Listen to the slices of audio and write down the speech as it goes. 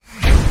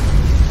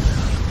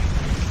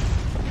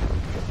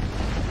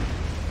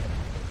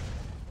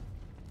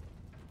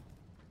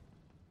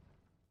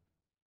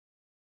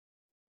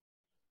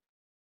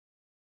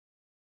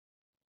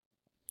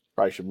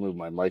Probably should move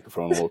my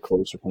microphone a little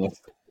closer.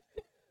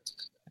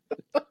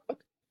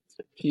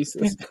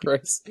 Jesus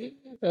Christ.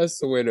 That's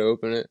the way to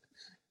open it.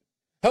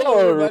 Hello,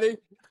 everybody.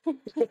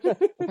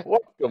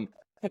 Welcome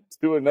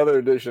to another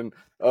edition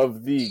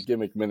of the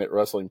Gimmick Minute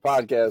Wrestling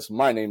Podcast.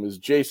 My name is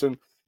Jason.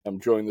 I'm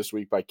joined this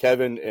week by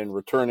Kevin, and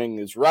returning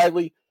is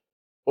Riley.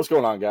 What's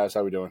going on, guys?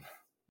 How we doing?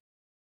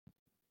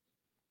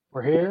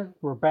 We're here.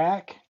 We're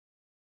back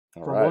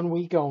for 1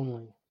 week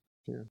only.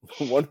 Yeah.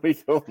 1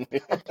 week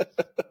only.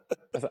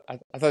 I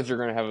thought you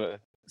were going to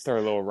start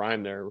a little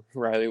rhyme there,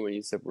 Riley, when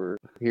you said we're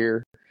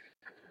here.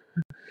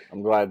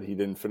 I'm glad he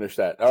didn't finish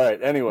that. All right.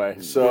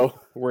 Anyway, so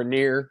we're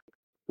near.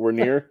 We're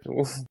near.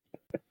 What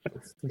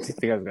do you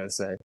think I was going to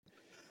say?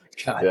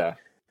 God.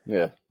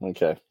 Yeah.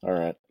 Okay. All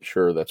right.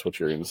 Sure, that's what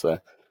you're going to say.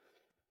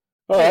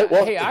 All right.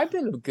 Well, hey, I've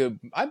been a good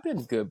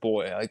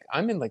boy. Like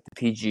I'm in like the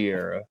PG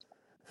era.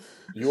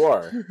 You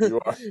are.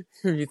 If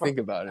you think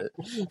about it.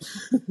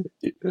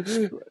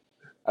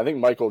 I think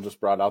Michael just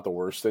brought out the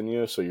worst in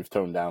you, so you've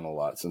toned down a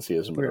lot since he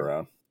hasn't been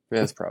around.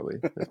 Yeah, that's probably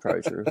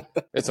true.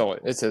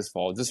 It's his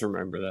fault. Just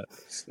remember that.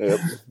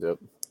 Yep.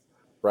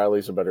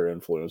 Riley's a better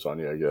influence on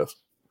you, I guess.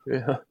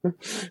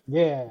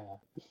 Yeah.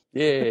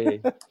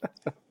 Yay.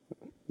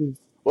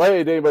 Well,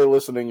 hey, to anybody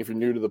listening, if you're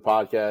new to the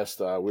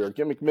podcast, we are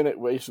Gimmick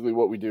Minute. Basically,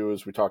 what we do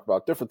is we talk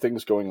about different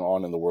things going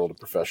on in the world of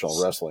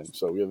professional wrestling.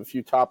 So we have a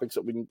few topics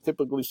that we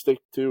typically stick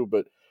to,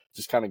 but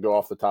just kind of go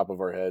off the top of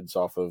our heads,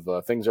 off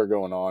of things that are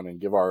going on, and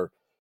give our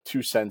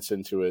 2 cents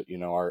into it,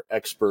 our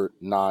expert,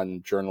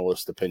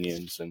 non-journalist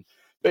opinions, and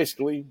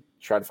basically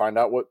try to find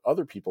out what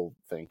other people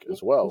think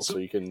as well. So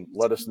you can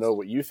let us know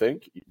what you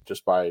think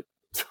just by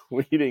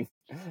tweeting.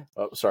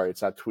 Oh, sorry,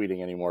 it's not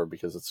tweeting anymore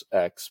because it's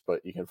X,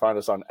 but you can find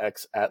us on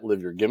X at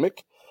Live Your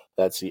Gimmick.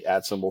 That's the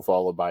 @ symbol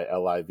followed by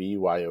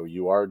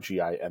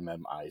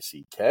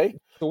LIVYOURGIMMICK.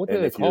 So what do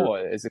they call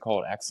it? Is it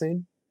called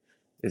Xing?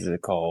 Is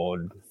it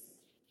called...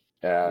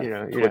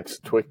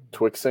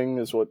 Twixing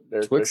is what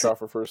Eric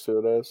Bischoff refers to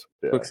it as.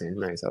 Yeah. Twixing,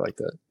 nice. I like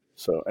that.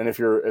 So, and if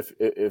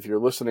you're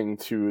listening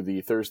to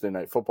the Thursday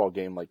night football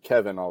game like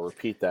Kevin, I'll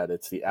repeat that.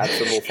 It's the @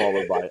 symbol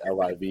followed by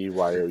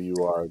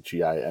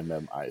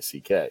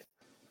LIVYOURGIMMICK.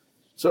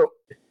 So,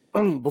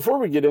 before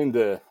we get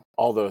into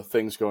all the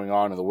things going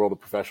on in the world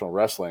of professional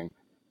wrestling,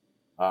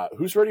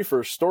 who's ready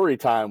for story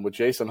time with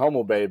Jason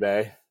Hummel,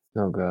 baby?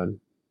 Oh God.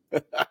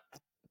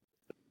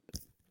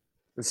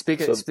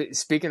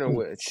 Speaking of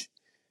which,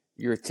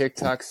 your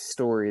TikTok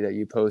story that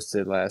you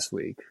posted last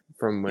week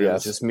from when it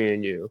was just me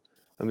and you.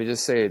 Let me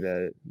just say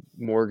that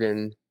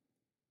Morgan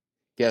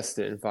guessed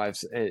it in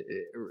 5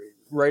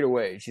 right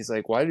away. She's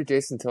like, "Why did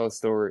Jason tell a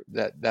story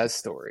that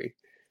story?"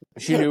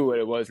 She knew what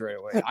it was right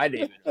away. I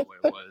didn't even know what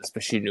it was,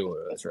 but she knew what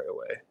it was right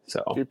away.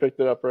 So she picked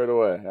it up right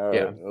away. All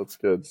right, that's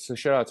good. So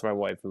shout out to my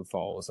wife who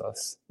follows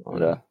us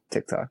on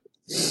TikTok.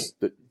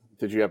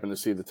 Did you happen to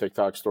see the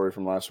TikTok story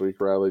from last week,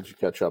 Riley? Did you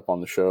catch up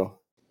on the show?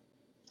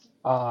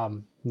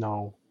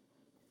 No.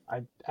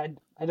 I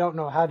don't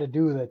know how to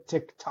do the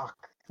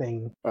TikTok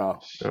thing. Oh,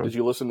 did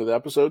you listen to the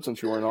episode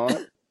since you weren't on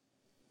it?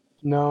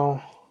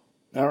 No.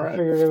 All right. I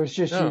figured it was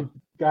just you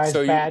guys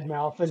bad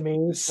mouthing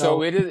me.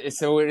 So it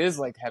is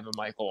like having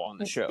Michael on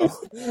the show.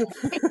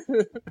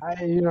 I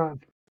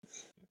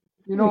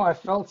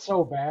felt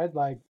so bad.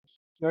 Like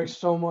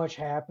so much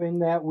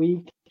happened that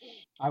week.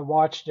 I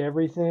watched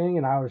everything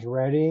and I was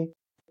ready,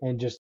 and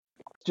just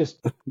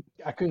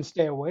I couldn't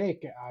stay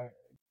awake. I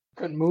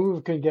couldn't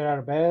move, couldn't get out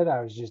of bed.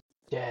 I was just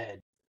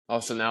dead. Oh,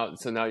 so now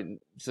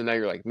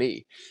you're like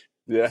me.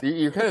 Yeah,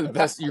 you're kind of the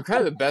best. You're kind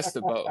of the best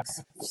of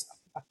both,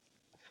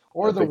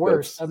 or the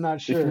worst. I'm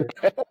not sure.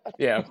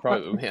 Yeah,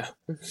 probably. Yeah.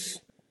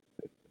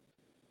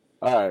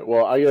 All right.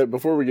 Well,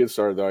 before we get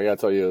started though, I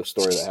gotta tell you a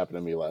story that happened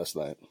to me last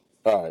night.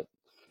 All right.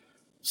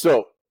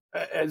 So,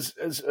 as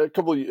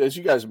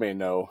you guys may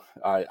know,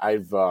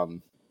 I've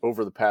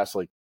over the past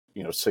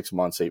 6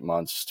 months, 8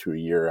 months to a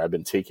year, I've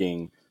been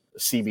taking a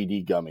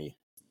CBD gummy.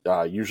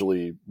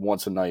 Usually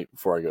once a night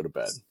before I go to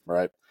bed,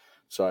 right?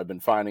 So I've been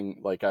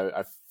finding,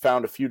 I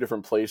found a few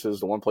different places.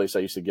 The one place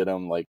I used to get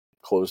them,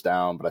 closed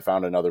down, but I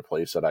found another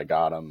place that I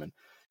got them. And,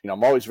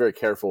 I'm always very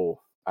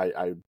careful.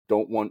 I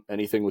don't want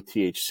anything with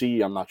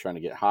THC. I'm not trying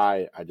to get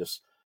high. I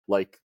just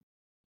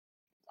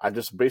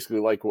basically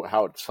like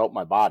how it's helped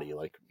my body.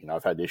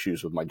 I've had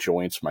issues with my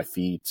joints, my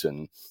feet,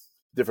 and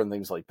different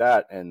things like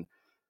that. And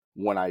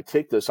when I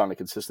take this on a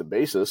consistent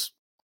basis,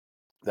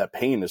 that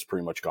pain has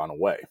pretty much gone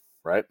away,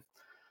 right?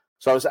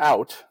 So I was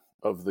out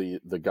of the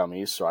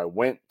gummies, so I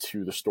went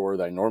to the store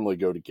that I normally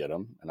go to get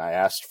them, and I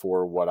asked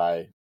for what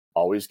I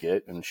always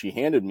get, and she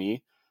handed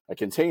me a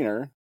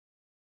container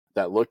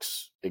that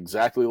looks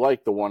exactly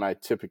like the one I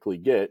typically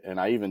get, and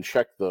I even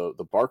checked the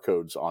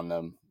barcodes on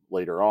them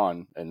later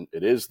on, and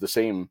it is the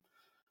same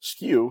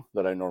SKU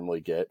that I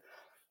normally get.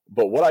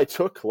 But what I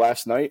took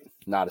last night,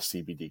 not a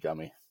CBD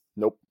gummy.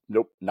 Nope,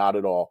 not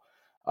at all.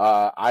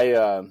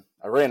 I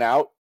ran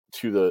out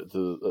to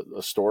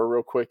the store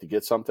real quick to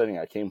get something, and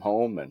I came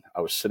home and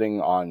I was sitting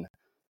on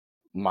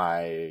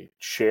my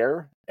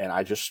chair and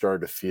I just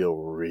started to feel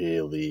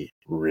really,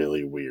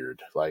 really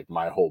weird. Like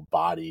my whole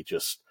body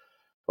just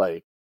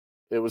Like,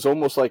 it was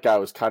almost like I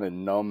was kind of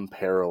numb,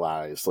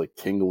 paralyzed, like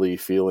tingly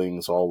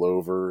feelings all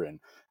over. And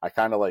I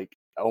kind of like,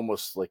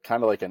 almost like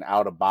kind of like an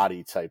out of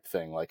body type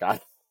thing. Like I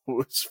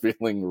was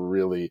feeling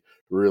really,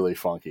 really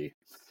funky.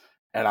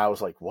 And I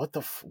was like,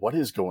 what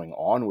is going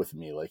on with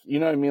me? Like, you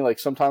know what I mean? Like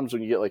sometimes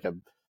when you get like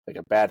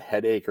a bad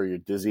headache or you're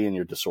dizzy and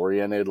you're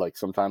disoriented, like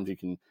sometimes you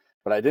can,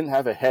 but I didn't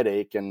have a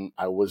headache and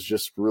I was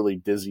just really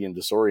dizzy and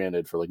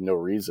disoriented for like no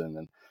reason.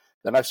 And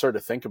then I started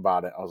to think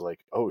about it. I was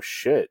like, oh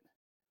shit,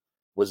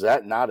 was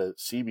that not a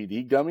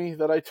CBD gummy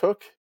that I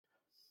took?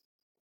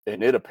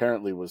 And it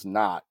apparently was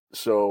not.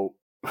 So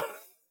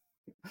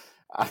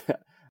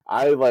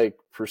I like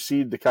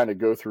proceed to kind of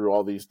go through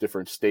all these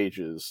different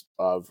stages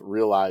of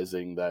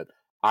realizing that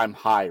I'm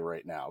high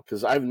right now,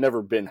 because I've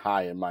never been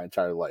high in my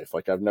entire life.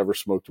 Like I've never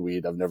smoked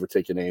weed. I've never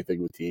taken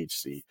anything with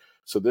THC.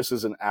 So this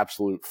is an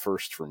absolute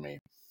first for me.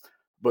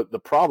 But the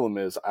problem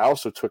is I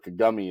also took a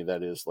gummy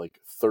that is like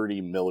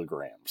 30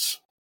 milligrams,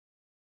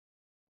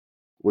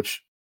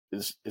 which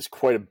is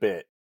quite a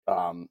bit,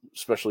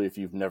 especially if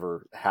you've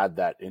never had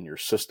that in your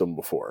system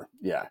before.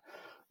 Yeah.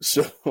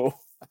 So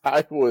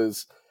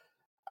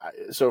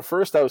so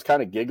first I was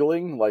kind of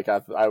giggling, like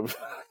I thought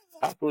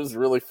it was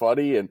really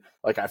funny, and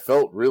like I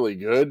felt really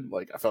good.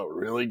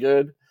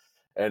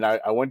 And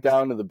I went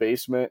down to the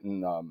basement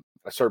and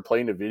I started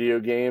playing a video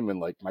game, and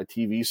like my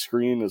TV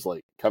screen is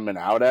like coming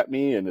out at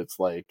me and it's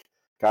like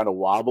kind of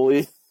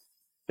wobbly.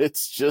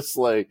 It's just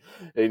like,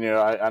 and,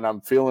 and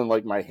I'm feeling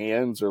like my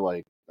hands are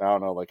like, I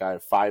don't know, like I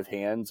have 5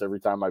 hands every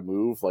time I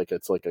move. Like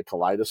it's like a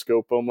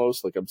kaleidoscope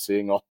almost, like I'm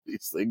seeing all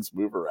these things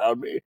move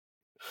around me.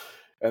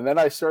 And then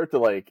I start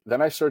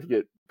to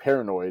get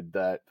paranoid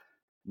that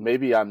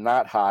maybe I'm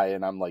not high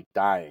and I'm like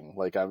dying.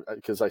 Like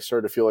because I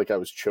started to feel like I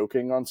was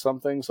choking on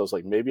something. So I was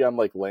like, maybe I'm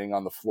like laying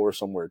on the floor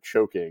somewhere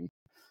choking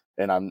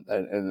and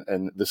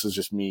and this is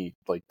just me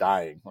like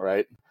dying.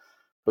 Right.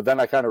 But then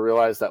I kind of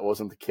realized that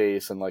wasn't the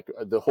case. And like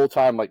the whole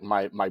time, like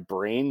my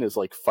brain is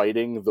like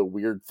fighting the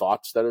weird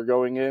thoughts that are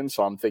going in.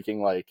 So I'm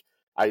thinking like,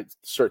 I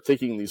start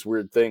thinking these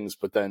weird things,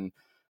 but then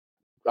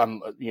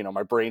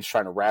my brain's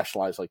trying to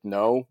rationalize like,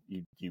 no,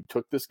 you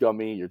took this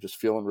gummy. You're just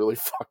feeling really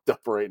fucked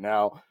up right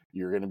now.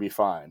 You're going to be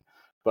fine.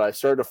 But I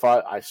started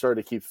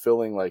to keep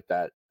feeling like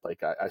that.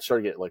 Like I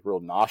started to get like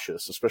real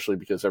nauseous, especially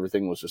because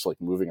everything was just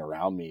like moving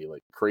around me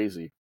like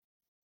crazy.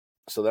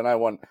 So then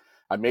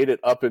I made it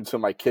up into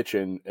my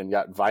kitchen and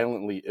got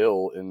violently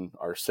ill in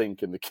our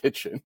sink in the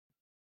kitchen.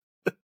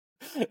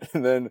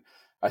 And then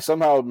I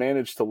somehow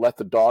managed to let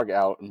the dog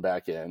out and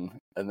back in.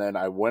 And then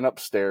I went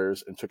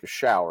upstairs and took a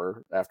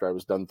shower after I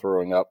was done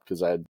throwing up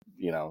because I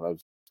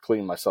was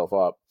cleaning myself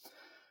up.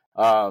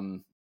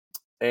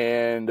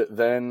 And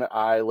then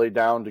I lay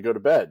down to go to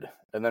bed.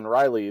 And then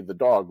Riley, the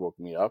dog, woke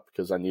me up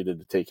because I needed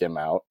to take him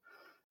out.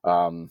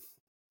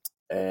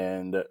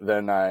 And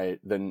then I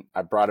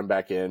brought him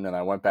back in and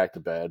I went back to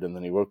bed, and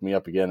then he woke me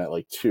up again at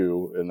like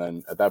 2. And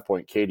then at that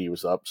point, Katie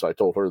was up. So I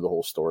told her the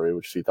whole story,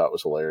 which she thought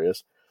was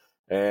hilarious.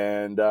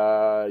 And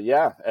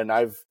and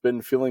I've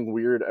been feeling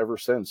weird ever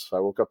since. I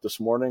woke up this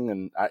morning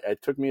and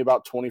it took me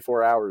about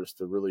 24 hours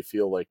to really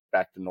feel like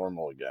back to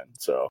normal again.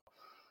 So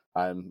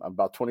I'm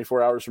about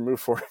 24 hours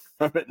removed from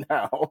it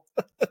now.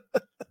 So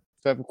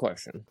I have a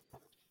question.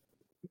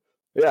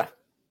 Yeah.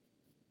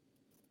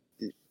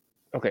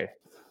 Okay.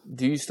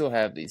 Do you still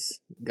have these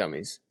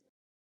gummies?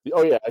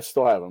 Oh yeah, I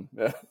still have them.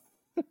 Yeah.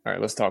 All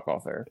right, let's talk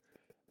off air.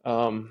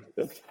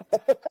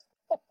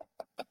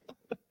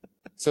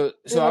 So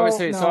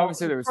obviously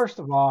there was. First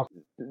of all,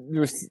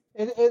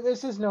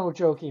 this is no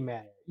joking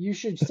matter. You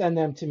should send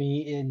them to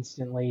me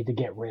instantly to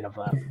get rid of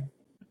them.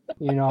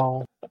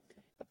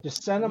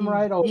 Just send them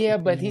right over. Yeah,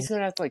 but he's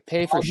gonna have to like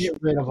pay for get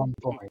rid of them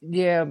for you.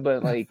 Yeah,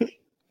 but like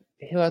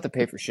he'll have to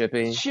pay for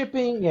shipping.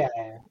 Shipping, yeah,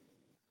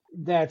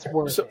 that's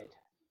worth it.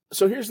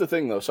 So here's the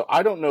thing, though. So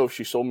I don't know if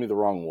she sold me the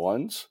wrong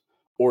ones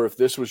or if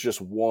this was just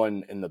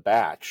one in the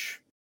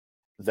batch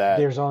that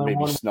there's only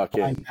maybe one snuck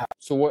in.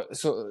 So what?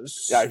 So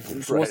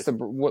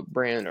what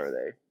brand are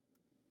they?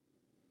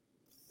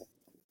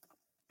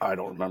 I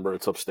don't remember.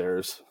 It's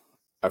upstairs.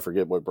 I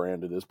forget what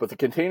brand it is, but the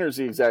container is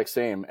the exact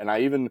same. And I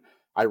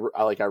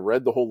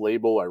read the whole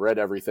label. I read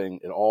everything.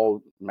 It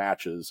all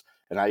matches.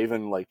 And I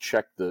even like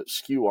checked the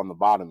SKU on the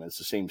bottom. It's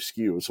the same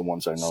SKU as the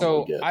ones I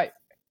normally get.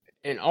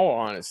 In all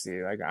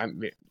honesty, like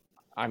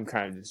I'm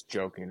kind of just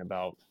joking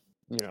about,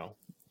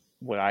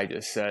 what I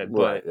just said,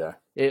 right, but yeah.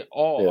 In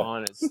all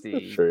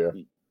honesty, sure,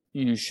 yeah.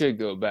 You should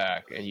go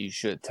back and you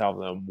should tell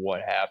them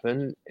what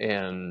happened,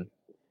 and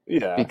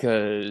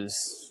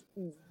because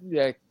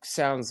that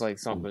sounds like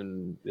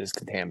something is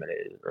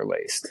contaminated or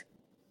laced.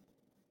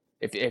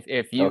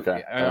 If you,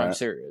 I'm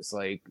serious,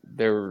 like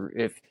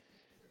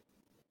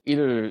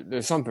either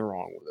there's something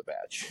wrong with the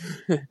batch.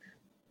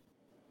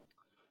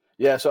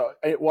 Yeah, so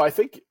I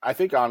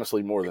think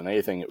honestly more than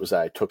anything it was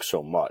that I took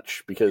so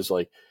much because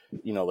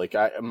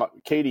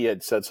Katie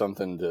had said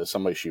something to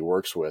somebody she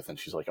works with and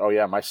she's like, oh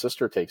yeah, my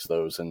sister takes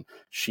those and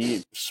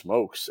she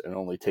smokes and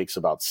only takes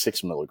about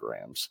 6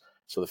 milligrams.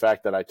 So the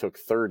fact that I took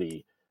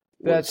 30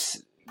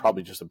 was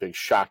probably just a big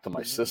shock to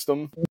my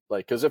system.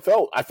 Like, because I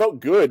felt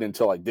good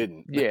until I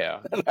didn't.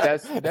 Yeah,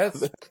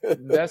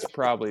 that's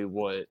probably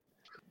what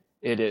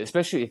it is.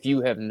 Especially if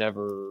you have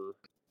never,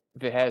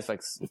 if it has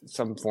like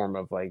some form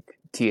of like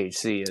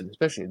THC, and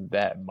especially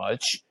that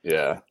much.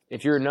 Yeah.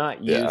 If you're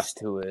not used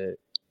to it,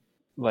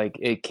 like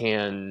it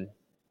can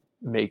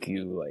make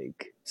you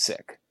like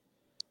sick,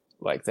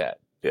 like that.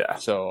 Yeah.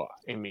 So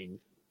I mean,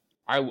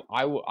 I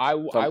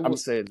will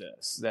say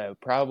this,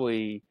 that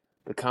probably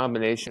the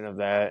combination of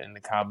that and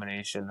the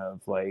combination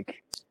of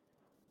like,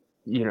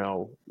 you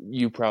know,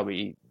 you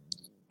probably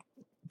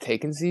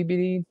taken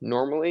CBD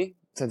normally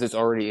since it's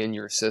already in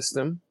your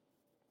system,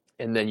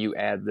 and then you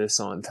add this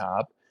on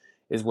top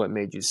is what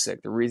made you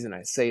sick. The reason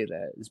I say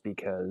that is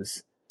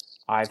because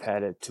I've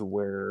had it to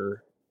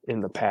where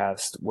in the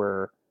past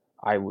where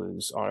I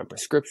was on a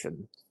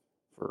prescription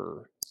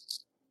for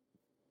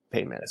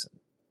pain medicine,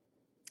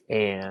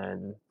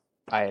 and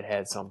I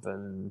had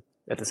something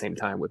at the same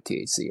time with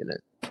THC in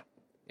it,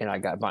 and I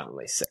got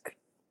violently sick.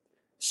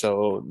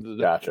 So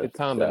the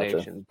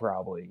combination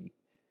probably,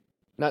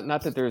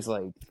 not that there's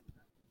like,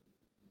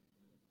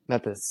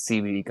 not that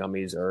CBD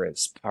gummies are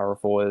as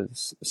powerful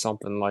as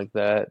something like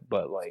that,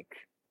 but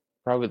like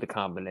probably the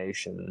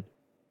combination,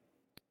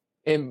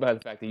 and by the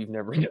fact that you've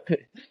never, in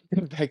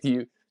the fact that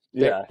you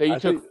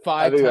took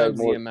 5 times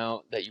the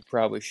amount that you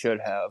probably should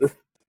have.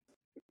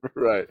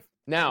 Right.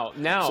 Now,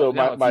 so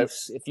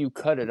if you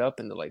cut it up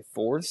into like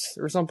fourths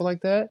or something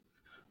like that,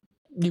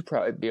 you'd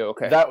probably be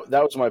okay. That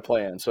was my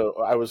plan.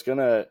 So I was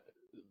gonna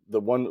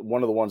one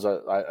of the ones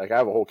I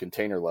have a whole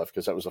container left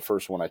because that was the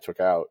first one I took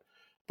out.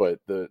 But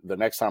the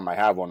next time I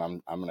have one,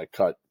 I'm gonna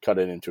cut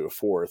it into a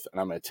fourth, and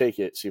I'm gonna take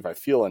it, see if I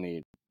feel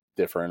any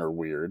different or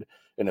weird,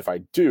 and if I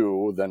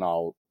do, then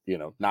I'll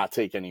not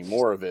take any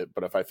more of it.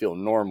 But if I feel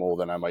normal,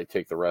 then I might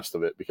take the rest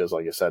of it because,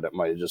 like I said, it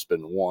might have just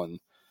been one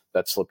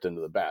that slipped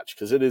into the batch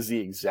because it is the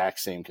exact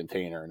same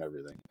container and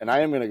everything. And I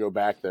am going to go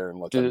back there and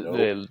let them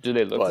know. Do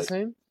they look the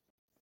same?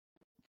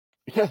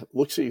 Yeah, it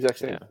looks the exact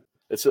same. Yeah.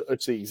 It's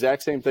the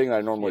exact same thing that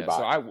I normally buy.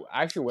 So I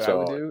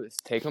would do is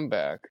take them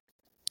back,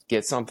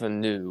 get something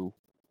new,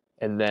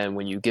 and then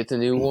when you get the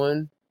new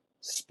one,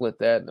 split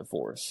that in the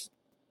fourths.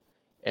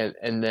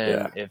 And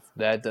then if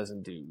that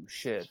doesn't do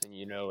shit, then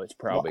it's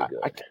probably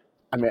good.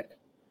 I mean,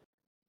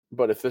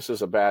 but if this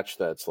is a batch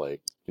that's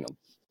like,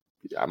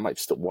 I might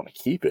still want to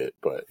keep it,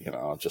 but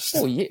I'll just.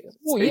 Well,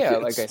 yeah.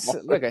 Like I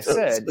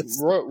said,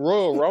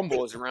 Royal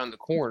Rumble is around the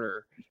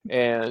corner,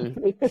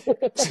 and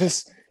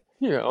just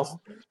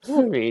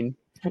I mean,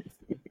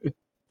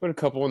 put a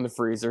couple in the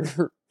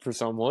freezer for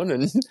someone,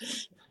 and.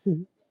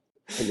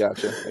 I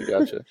gotcha.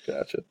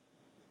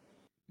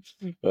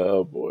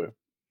 Oh boy.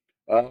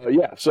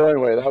 Yeah. So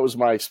anyway, that was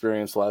my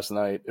experience last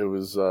night. It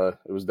was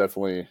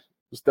definitely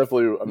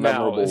a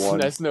memorable one.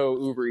 That's no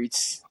Uber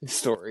Eats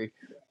story.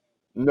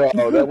 No,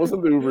 that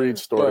wasn't the Uber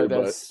Eats story,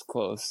 but that's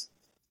close.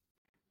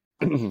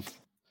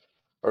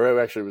 Or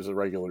actually, it was a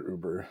regular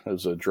Uber. It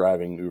was a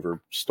driving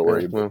Uber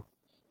story. But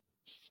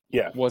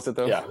yeah. Was it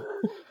though? Yeah.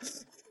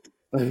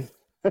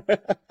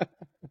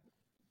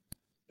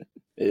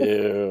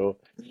 Ew.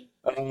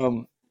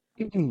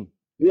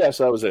 Yeah,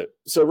 so that was it.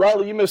 So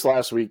Riley, you missed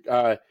last week.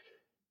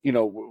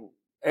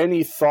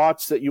 Any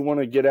thoughts that you want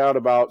to get out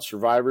about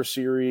Survivor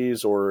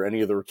Series or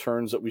any of the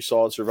returns that we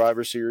saw at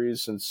Survivor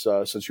Series since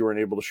you weren't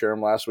able to share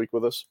them last week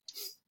with us?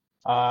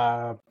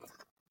 I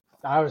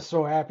was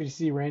so happy to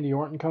see Randy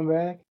Orton come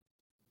back.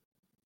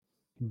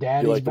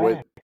 Daddy's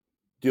back.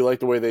 Do you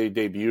like the way they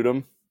debuted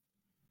him?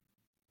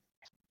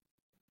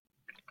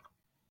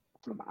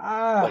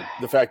 Like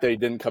the fact that he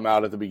didn't come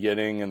out at the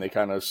beginning and they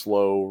kind of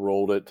slow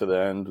rolled it to the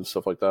end and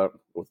stuff like that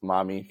with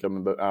Mommy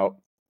coming out.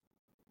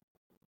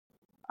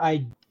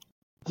 I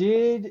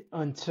did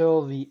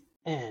until the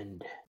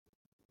end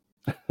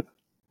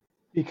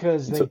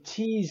because they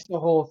teased the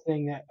whole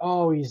thing that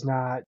he's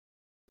not.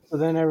 So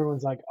then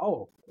everyone's like,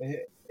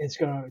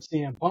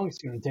 CM Punk's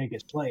gonna take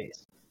his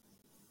place,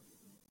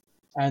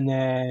 and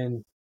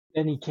then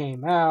he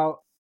came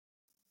out,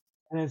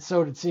 and then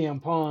so did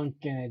CM Punk,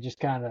 and it just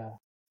kind of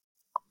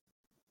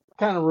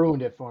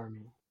ruined it for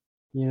me,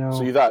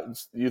 So you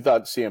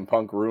thought CM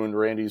Punk ruined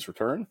Randy's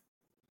return?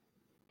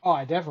 Oh,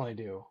 I definitely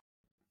do.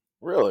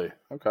 Really?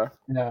 Okay.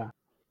 Yeah.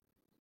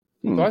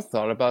 So I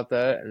thought about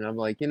that, and I'm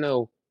like, it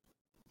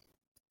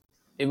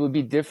would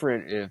be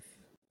different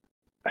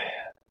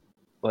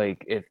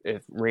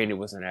if Randy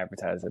wasn't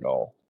advertised at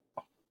all.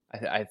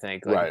 I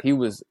think if he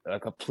was a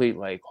complete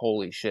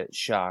holy shit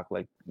shock,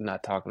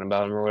 not talking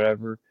about him or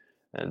whatever,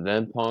 and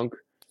then Punk.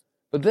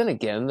 But then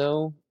again,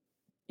 though,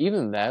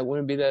 even that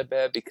wouldn't be that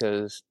bad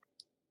because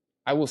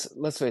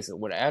let's face it,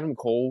 when Adam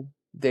Cole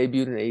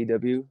debuted in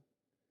AEW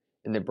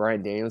and then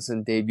Bryan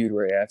Danielson debuted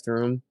right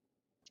after him,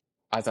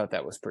 I thought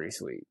that was pretty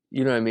sweet.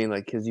 You know what I mean?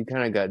 Because you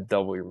kind of got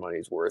double your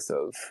money's worth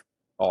of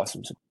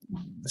awesome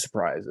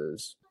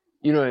surprises.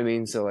 You know what I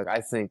mean? So,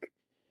 I think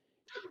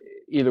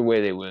either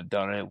way they would have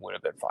done it would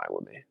have been fine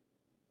with me.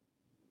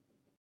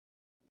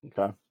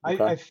 Okay.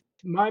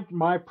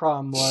 My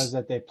problem was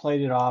that they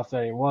played it off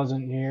that he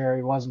wasn't here,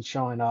 he wasn't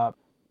showing up.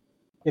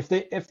 If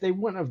they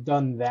wouldn't have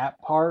done that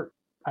part,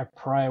 I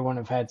probably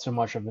wouldn't have had so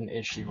much of an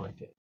issue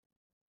with it.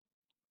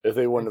 If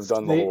they wouldn't have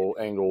done the whole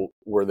angle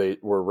where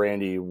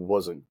Randy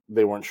wasn't,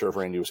 they weren't sure if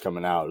Randy was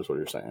coming out, is what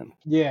you're saying.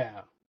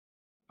 Yeah.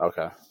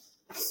 Okay.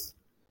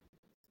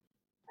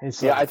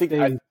 Yeah, I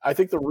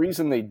think the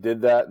reason they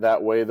did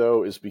that way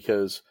though is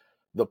because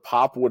the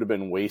pop would have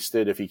been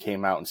wasted if he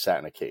came out and sat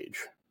in a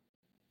cage.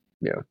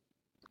 Yeah.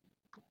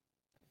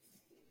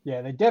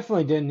 Yeah, they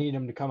definitely didn't need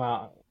him to come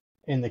out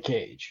in the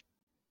cage.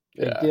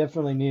 They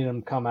definitely needed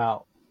him to come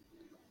out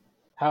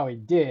how he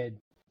did,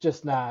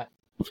 just not.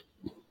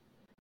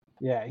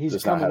 Yeah, he's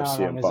just coming out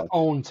on his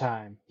own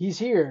time. He's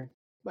here,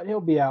 but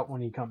he'll be out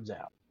when he comes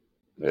out.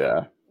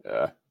 Yeah.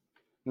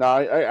 No,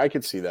 I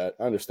could see that.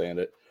 I understand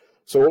it.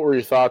 So what were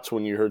your thoughts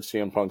when you heard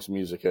CM Punk's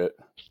music hit?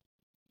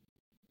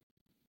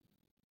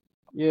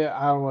 Yeah,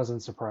 I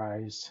wasn't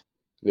surprised.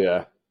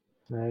 Yeah.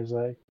 And I was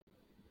like,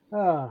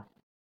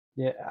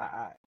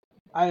 yeah,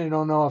 I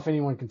don't know if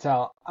anyone can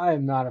tell. I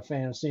am not a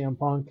fan of CM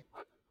Punk.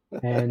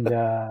 And,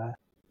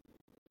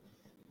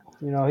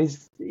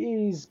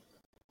 he's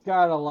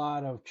got a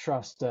lot of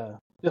trust to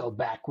build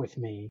back with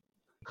me.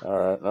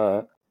 All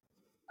right.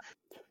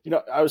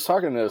 I was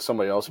talking to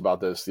somebody else about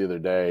this the other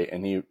day,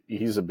 and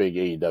he's a big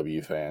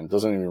AEW fan,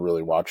 doesn't even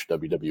really watch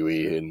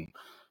WWE, and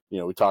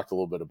we talked a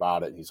little bit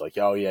about it, and he's like,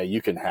 "Oh yeah,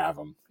 you can have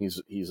him.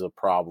 He's a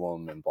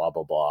problem," and blah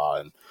blah blah,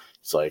 and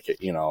it's like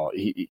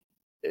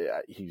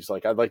he's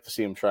like, "I'd like to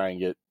see him try and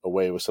get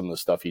away with some of the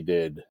stuff he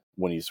did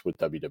when he's with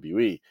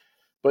WWE,"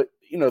 but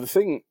the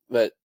thing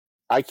that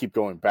I keep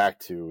going back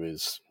to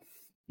is,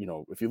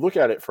 if you look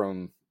at it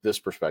from this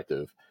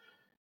perspective,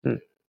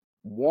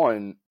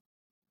 one,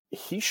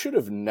 he should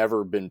have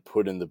never been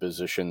put in the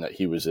position that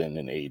he was in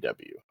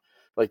AEW.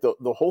 Like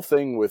the whole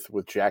thing with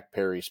Jack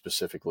Perry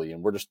specifically,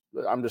 and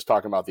I'm just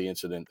talking about the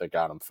incident that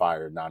got him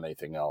fired, not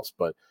anything else.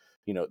 But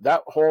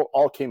that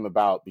all came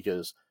about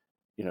because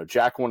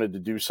Jack wanted to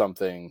do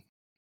something,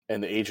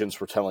 and the agents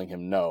were telling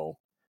him no,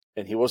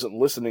 and he wasn't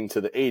listening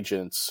to the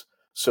agents.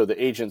 So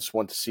the agents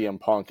went to CM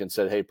Punk and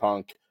said, "Hey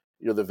Punk,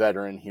 you're the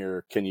veteran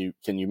here. Can you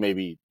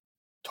maybe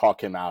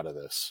talk him out of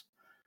this?"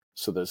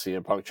 So the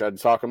CM Punk tried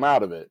to talk him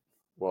out of it.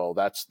 Well,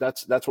 that's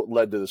what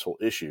led to this whole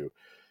issue.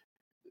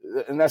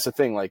 And that's the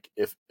thing, like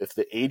if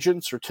the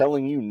agents are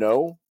telling you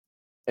no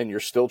and you're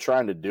still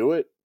trying to do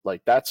it,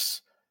 like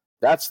that's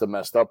the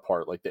messed up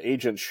part. Like the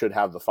agents should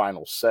have the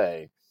final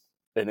say,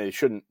 and they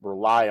shouldn't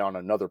rely on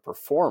another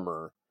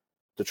performer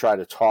to try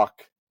to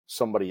talk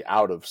somebody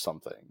out of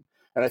something.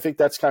 And I think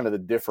that's kind of the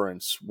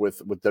difference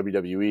with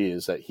WWE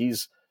is that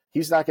he's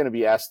not going to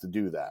be asked to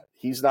do that.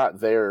 He's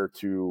not there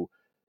to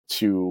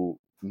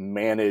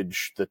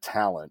manage the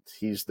talent.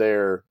 He's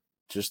there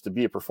just to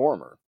be a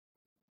performer.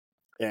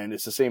 And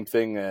it's the same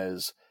thing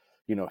as,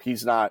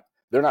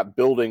 they're not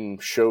building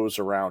shows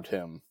around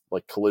him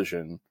like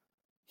Collision.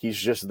 He's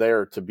just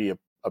there to be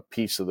a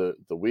piece of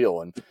the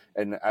wheel.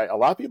 And a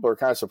lot of people are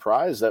kind of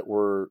surprised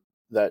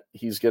that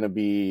he's going to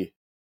be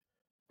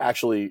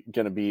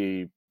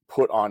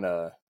put on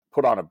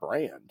a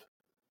brand.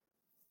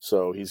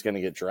 So he's going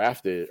to get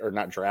drafted, or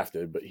not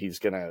drafted, but he's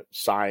going to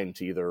sign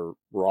to either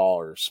Raw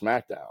or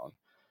SmackDown.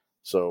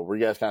 So were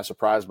you guys kind of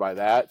surprised by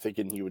that,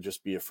 thinking he would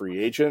just be a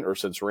free agent? Or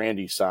since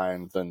Randy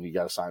signed, then you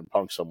got to sign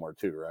Punk somewhere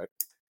too, right?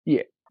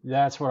 Yeah,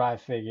 that's what I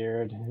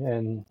figured.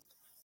 And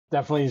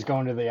definitely he's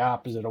going to the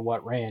opposite of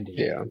what Randy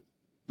did.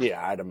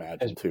 Yeah, I'd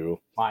imagine too.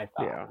 My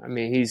thought. Yeah, I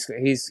mean, he's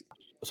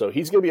so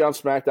he's going to be on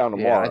SmackDown tomorrow.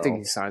 Yeah, I think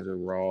he signs with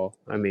Raw.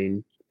 I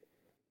mean,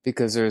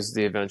 because there's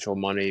the eventual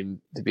money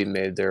to be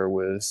made there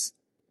with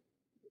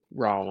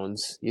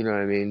Rollins. You know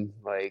what I mean?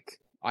 Like,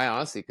 I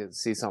honestly could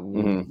see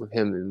something with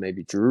him and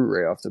maybe Drew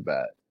right off the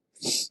bat.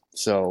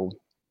 So,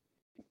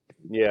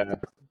 yeah,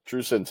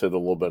 Drew said a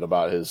little bit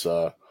about his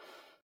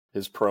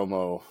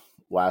promo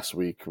last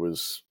week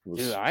was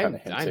kind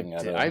of hinting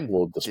at a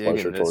little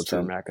displeasure towards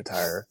him.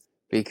 McIntyre,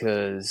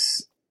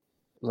 because,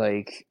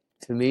 like,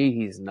 to me,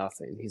 he's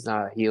nothing. He's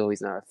not a heel.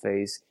 He's not a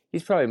face.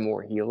 He's probably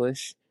more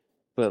heelish,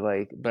 but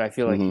I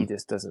feel like he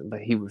just doesn't.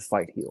 But he would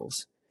fight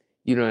heels.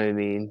 You know what I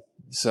mean?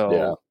 So,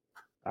 yeah.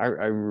 I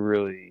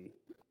really,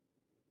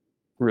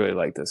 really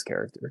like this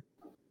character.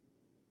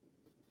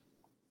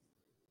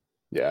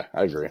 Yeah,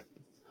 I agree.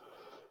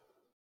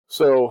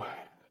 So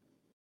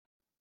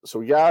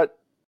we got.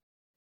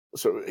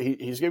 So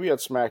he's going to be on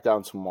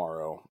SmackDown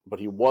tomorrow, but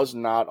he was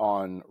not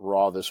on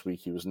Raw this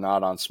week. He was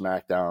not on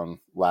SmackDown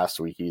last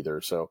week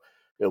either. So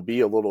it'll be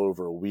a little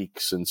over a week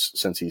since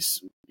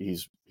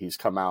he's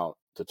come out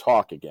to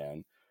talk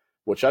again,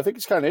 which I think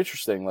is kind of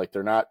interesting. Like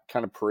they're not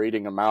kind of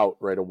parading him out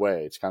right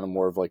away. It's kind of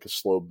more of like a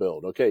slow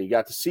build. Okay, you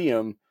got to see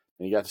him,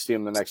 and you got to see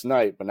him the next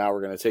night, but now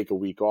we're going to take a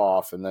week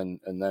off, and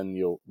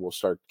then we'll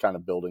start kind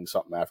of building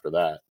something after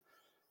that.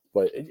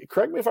 But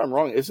correct me if I'm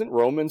wrong. Isn't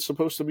Roman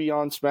supposed to be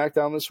on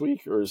SmackDown this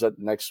week, or is that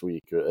next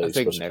week? He's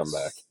supposed to come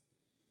back.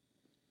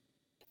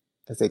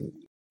 I think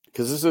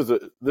because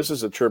this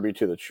is a tribute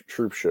to the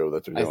Troop Show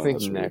that they're doing. I think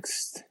this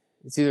next. Week.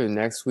 It's either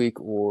next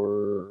week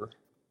or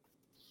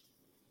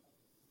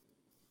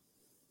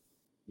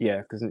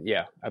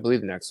I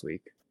believe next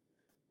week.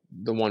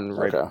 the one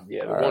right,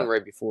 one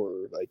right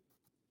before, like,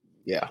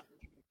 yeah.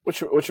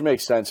 Which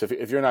makes sense.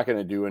 If you're not going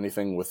to do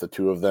anything with the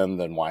two of them,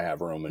 then why have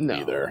Roman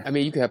be there? I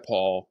mean, you could have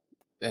Paul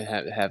and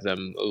have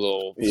them a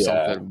little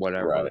something,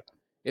 whatever, right.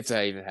 if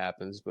that even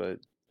happens. But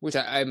which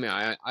I mean,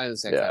 I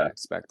honestly kind of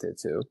expect it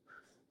too.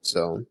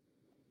 So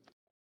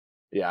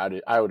yeah,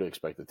 I would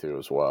expect it too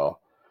as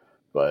well.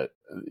 But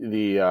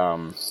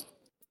the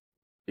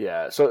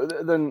yeah. So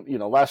then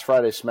last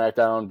Friday's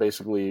SmackDown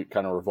basically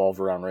kind of revolved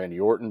around Randy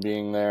Orton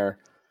being there,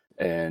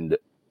 and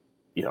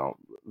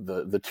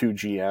the two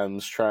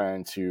GMs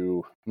trying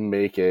to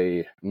make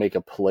a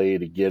play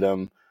to get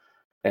him,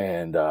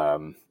 and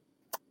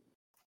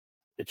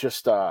it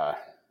just I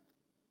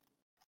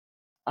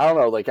don't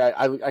know, like I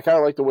kind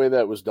of like the way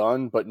that it was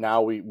done, but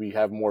now we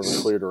have more of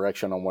a clear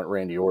direction on what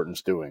Randy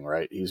Orton's doing,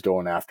 right? He's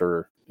going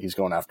after the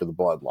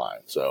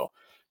bloodline. So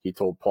he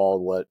told Paul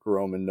to let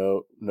Roman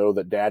know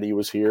that Daddy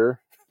was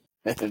here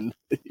and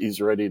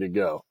he's ready to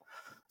go.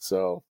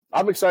 So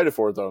I'm excited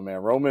for it though,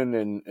 man.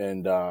 Roman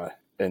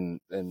and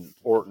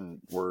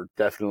Orton were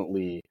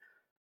definitely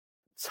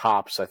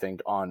tops, I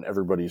think, on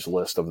everybody's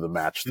list of the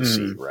match to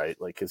see, right?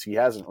 Like, because he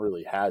hasn't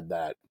really had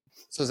that.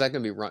 So is that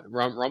going to be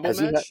Rumble match,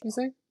 you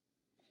think?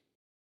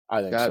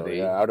 I think so,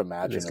 yeah. I would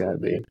imagine it's got to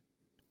be.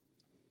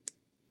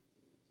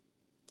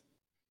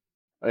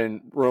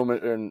 And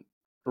Roman and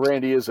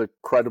Randy is a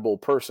credible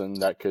person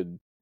that could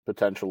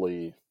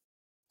potentially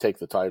take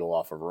the title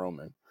off of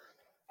Roman.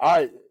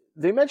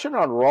 They mentioned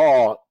on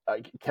Raw,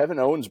 Kevin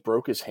Owens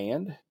broke his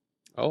hand.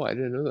 Oh, I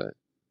didn't know that.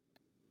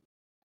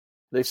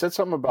 They said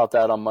something about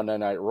that on Monday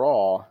Night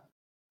Raw,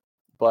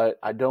 but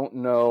I don't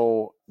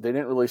know. They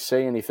didn't really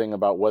say anything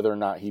about whether or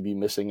not he'd be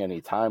missing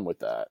any time with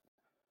that.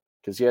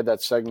 Because he had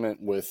that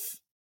segment with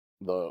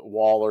the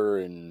Waller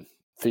and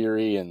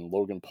Theory and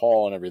Logan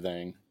Paul and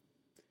everything.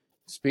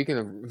 Speaking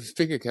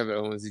of Kevin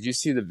Owens, did you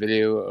see the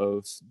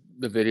video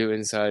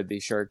inside the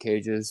shark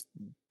cages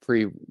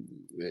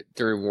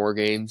during War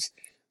Games?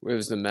 It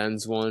was the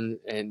men's one,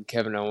 and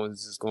Kevin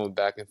Owens is going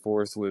back and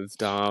forth with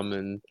Dom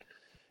and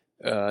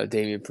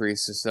Damian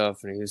Priest and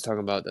stuff, and he was talking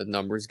about the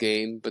numbers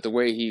game, but the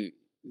way he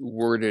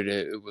worded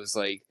it, it was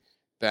like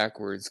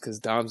backwards, because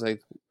Dom's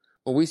like,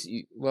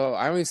 well,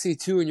 I only see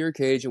 2 in your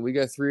cage, and we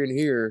got 3 in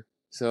here,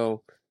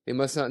 so they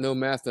must not know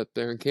math up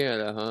there in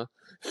Canada, huh?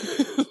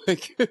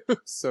 Like, it was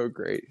so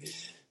great.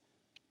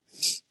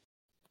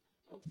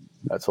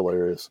 That's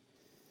hilarious.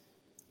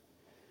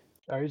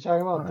 Are you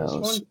talking about this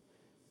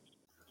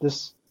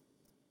one?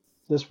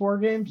 This War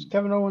Games?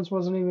 Kevin Owens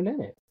wasn't even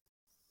in it.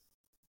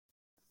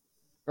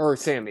 Or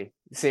Sammy.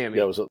 Yeah,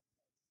 it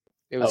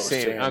was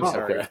Sammy. I'm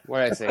sorry. Okay.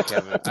 What did I say,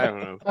 Kevin? I don't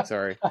know.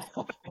 Sorry.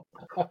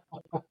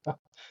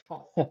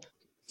 4th,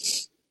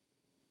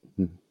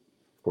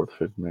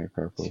 5th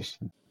metacarpals.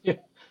 Yeah.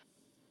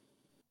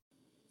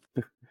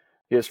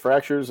 He has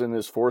fractures in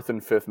his 4th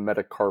and 5th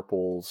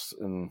metacarpals,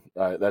 and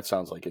that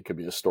sounds like it could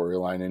be a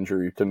storyline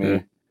injury to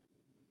me.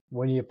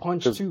 When you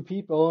punch 2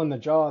 people in the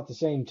jaw at the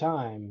same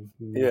time.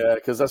 Yeah,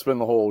 because that's been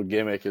the whole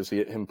gimmick, is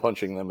him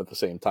punching them at the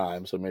same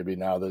time. So maybe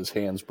now that his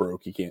hand's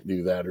broke, he can't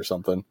do that or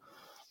something.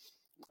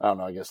 I don't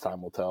know. I guess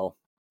time will tell.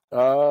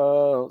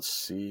 Let's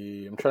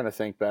see. I'm trying to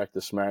think back to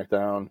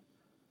SmackDown.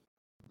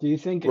 Do you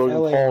think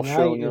LA Knight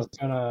is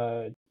going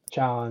to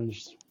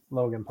challenge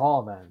Logan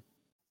Paul then?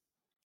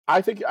 I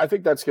think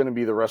that's going to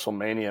be the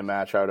WrestleMania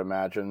match, I would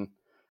imagine,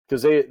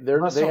 because they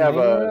have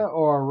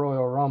or a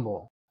Royal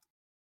Rumble.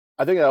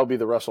 I think that'll be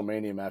the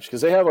WrestleMania match,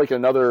 because they have like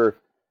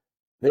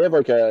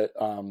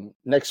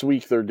next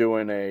week they're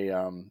doing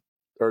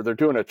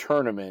a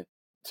tournament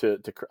to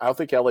I don't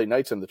think LA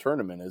Knight's in the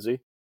tournament, is he?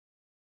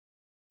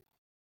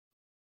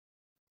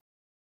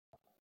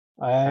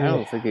 I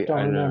don't think he.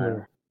 Don't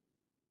remember.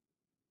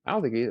 I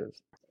don't think he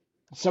is.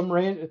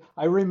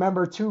 I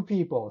remember 2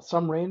 people.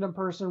 Some random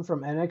person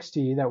from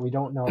NXT that we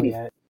don't know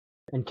yet,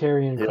 and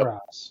Karrion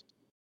Kross.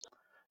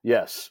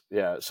 Yes,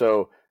 yeah.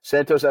 So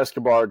Santos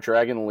Escobar,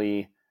 Dragon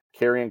Lee,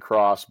 Karrion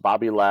Kross,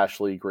 Bobby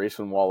Lashley,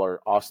 Grayson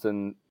Waller,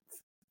 Austin.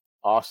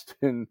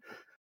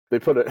 They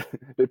put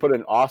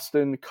an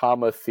Austin,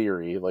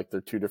 Theory, like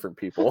they're 2 different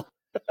people,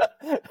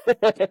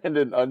 and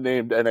an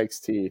unnamed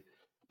NXT.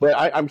 But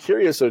I'm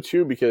curious though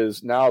too,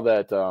 because now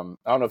that I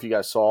don't know if you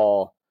guys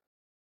saw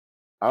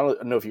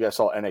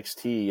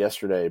NXT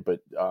yesterday, but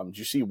did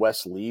you see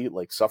Wes Lee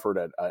suffered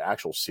an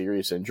actual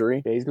serious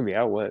injury? Yeah, he's gonna be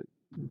out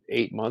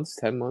 8 months,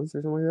 10 months,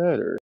 or something like that,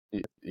 or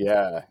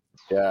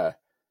yeah.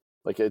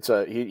 Like it's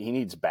he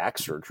needs back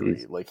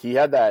surgery. Like he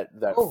had that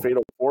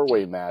fatal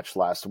 4-way match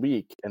last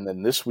week, and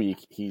then this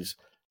week he's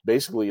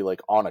basically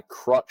like on a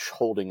crutch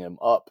holding him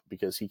up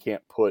because he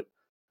can't put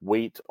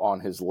weight on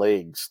his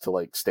legs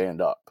to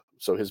stand up.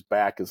 So his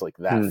back is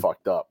that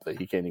fucked up that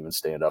he can't even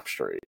stand up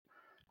straight.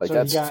 So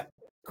that's he got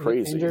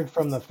crazy. Injured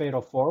from the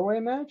fatal 4-way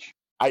match?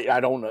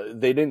 I don't know.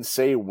 They didn't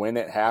say when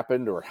it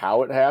happened or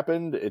how it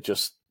happened. It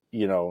just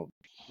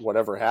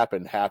whatever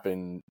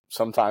happened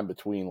sometime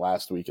between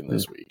last week and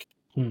this week.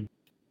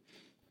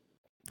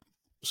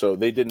 So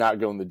they did not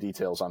go into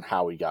details on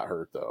how he got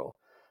hurt, though.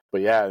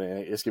 But yeah,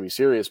 it's going to be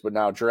serious. But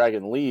now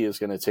Dragon Lee is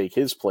going to take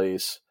his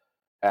place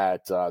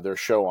at their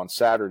show on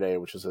Saturday,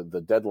 which is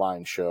the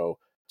Deadline show,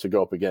 to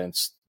go up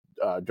against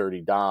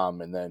Dirty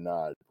Dom, and then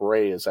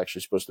Ray is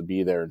actually supposed to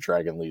be there in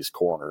Dragon Lee's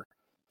corner.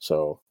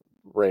 So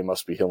Ray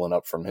must be healing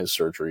up from his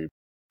surgery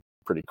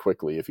pretty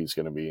quickly if he's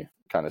going to be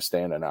kind of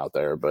standing out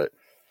there. But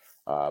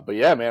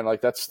yeah, man,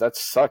 like that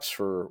sucks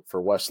for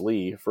Wes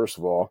Lee. First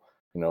of all,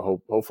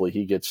 hopefully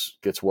he gets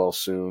well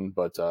soon.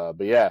 But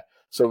yeah.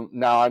 So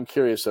now I'm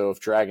curious, though, if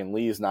Dragon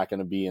Lee is not going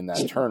to be in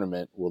that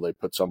tournament, will they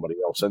put somebody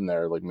else in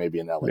there, like maybe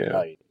an LA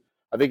Knight?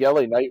 I think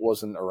LA Knight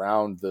wasn't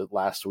around the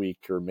last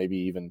week, or maybe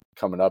even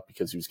coming up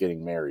because he was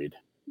getting married.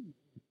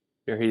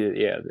 Yeah,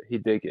 he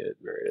did get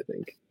married, I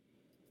think.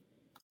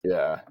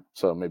 Yeah,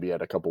 so maybe he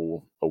had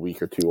a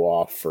week or two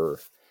off for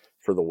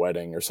the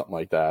wedding or something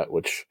like that,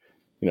 which,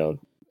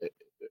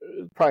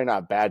 probably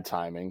not bad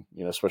timing,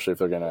 especially if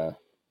they're going to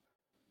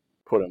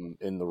put him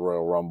in the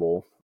Royal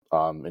Rumble.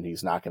 And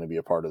he's not going to be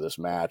a part of this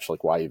match.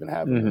 Like, why even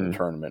have him in the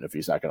tournament if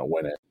he's not going to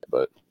win it?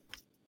 But,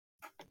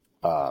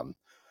 and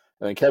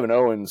then Kevin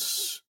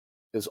Owens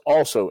is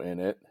also in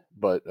it.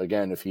 But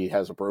again, if he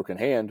has a broken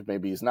hand,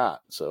 maybe he's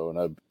not. So, and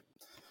I'd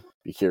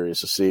be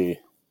curious to see.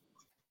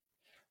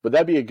 But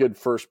that'd be a good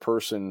first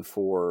person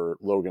for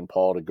Logan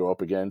Paul to go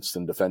up against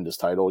and defend his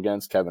title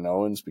against, Kevin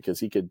Owens, because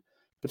he could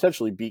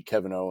potentially beat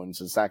Kevin Owens.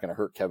 It's not going to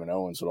hurt Kevin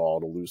Owens at all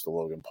to lose to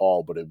Logan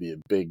Paul, but it'd be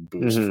a big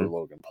boost for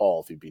Logan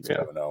Paul if he beats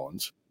Kevin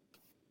Owens.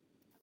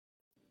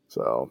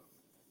 So,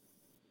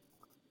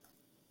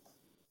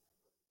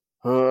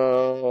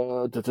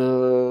 trying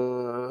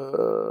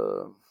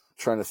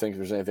to think if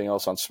there's anything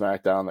else on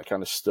SmackDown that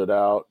kind of stood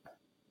out.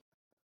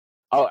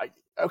 Oh,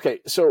 okay.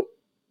 So,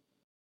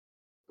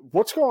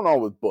 what's going on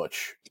with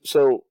Butch?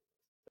 So,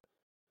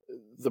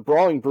 the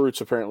Brawling Brutes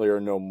apparently are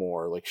no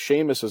more. Like,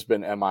 Sheamus has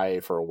been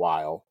MIA for a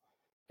while,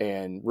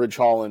 and Ridge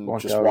Holland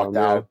walked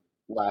out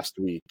last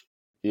week.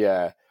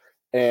 Yeah,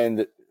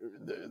 and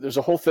there's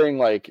a whole thing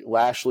like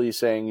Lashley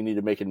saying you need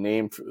to make a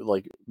name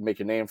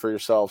for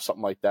yourself,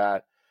 something like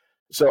that.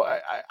 So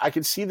I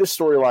can see this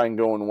storyline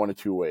going one of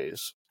two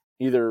ways.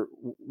 Either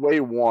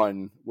way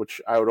one, which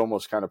I would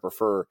almost kind of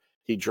prefer,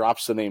 he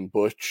drops the name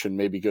Butch and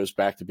maybe goes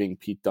back to being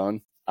Pete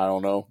Dunne. I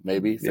don't know,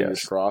 maybe,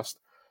 fingers crossed.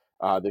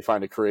 They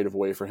find a creative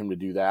way for him to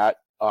do that.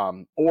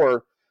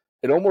 Or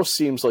it almost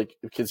seems like,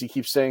 because he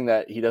keeps saying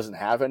that he doesn't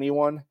have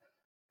anyone,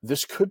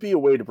 this could be a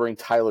way to bring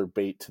Tyler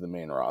Bate to the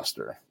main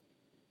roster.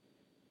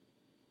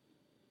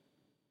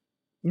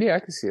 Yeah, I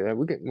can see that.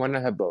 Why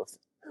not have both?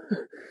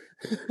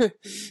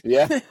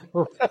 Yeah.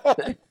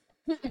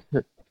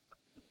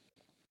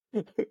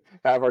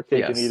 Have our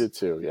cake and eat it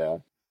too. Yeah.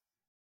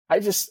 I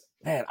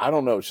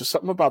don't know. It's just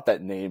something about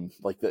that name,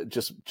 like that.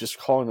 Just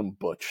calling him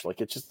Butch,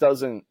 like it just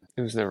doesn't.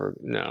 It was never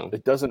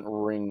It doesn't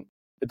ring.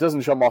 It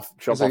doesn't jump off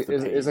the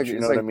page. You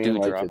know what I mean?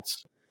 Like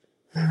it's.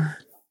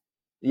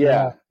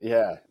 Yeah.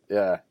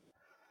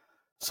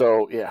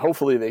 So yeah,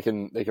 hopefully they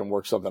can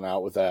work something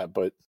out with that.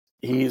 But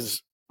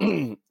he's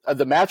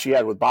the match he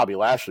had with Bobby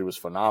Lashley was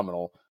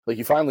phenomenal. Like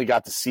you finally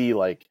got to see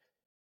like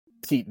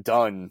Pete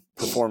Dunne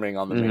performing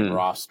on the main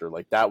roster.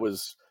 Like that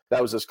was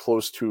as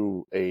close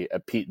to a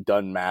Pete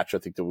Dunne match I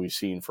think that we've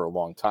seen for a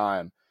long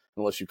time,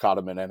 unless you caught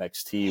him in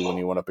NXT when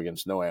he went up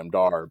against Noam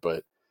Dar.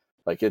 But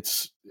like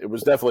it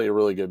was definitely a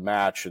really good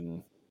match,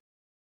 and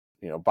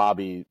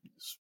Bobby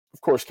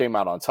of course came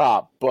out on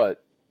top,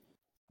 but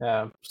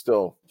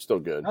still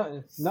good.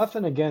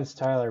 Nothing against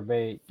Tyler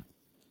Bate,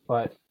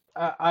 but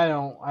I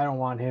don't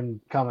want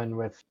him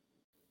coming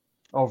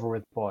over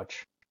with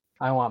Butch.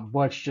 I want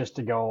Butch just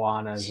to go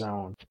on his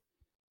own.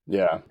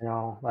 Yeah.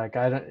 Like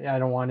I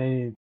don't want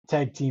any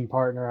tag team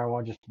partner.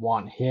 I just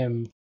want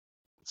him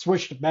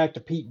switched back to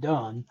Pete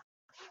Dunne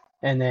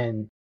and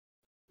then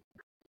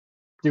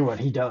do what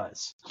he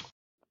does.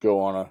 Go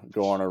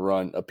on a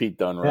run, a Pete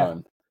Dunne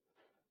run.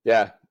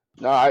 Yeah.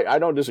 No, I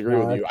don't disagree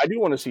with you. I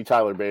do want to see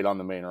Tyler Bate on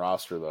the main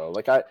roster though.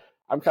 Like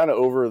I'm kind of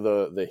over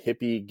the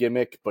hippie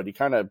gimmick, but he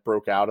kind of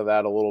broke out of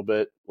that a little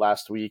bit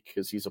last week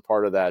because he's a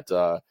part of that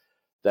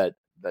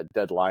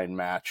deadline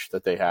match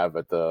that they have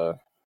at the.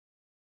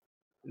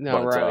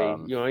 No,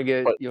 Riley, you only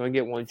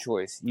get one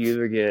choice. You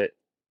either get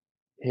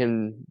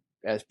him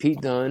as Pete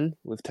Dunne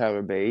with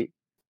Tyler Bate,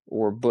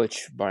 or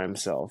Butch by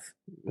himself.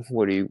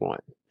 What do you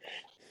want?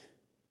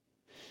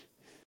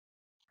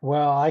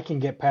 Well, I can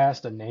get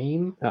past a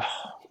name.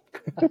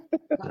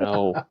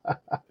 No.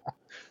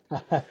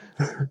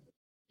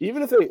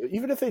 Even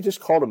if they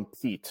just called him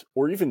Pete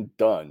or even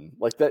Dunn,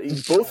 like that,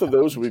 both of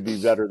those would be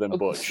better than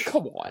Butch.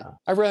 Come on,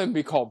 I'd rather him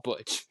be called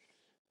Butch.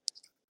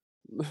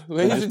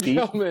 Ladies and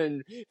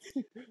gentlemen,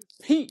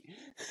 Pete.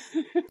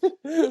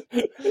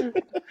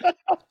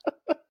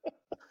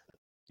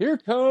 Here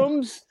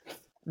comes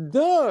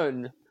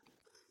Dunn.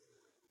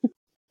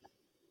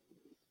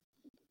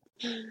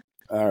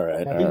 All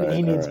right.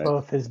 He needs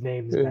both his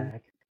names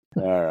back.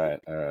 All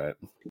right.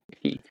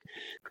 Pete.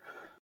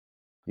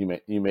 You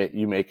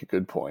make a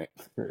good point.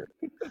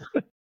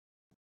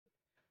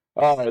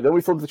 All right, then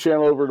we flip the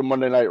channel over to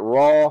Monday Night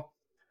Raw.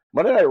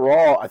 Monday Night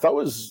Raw, I thought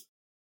was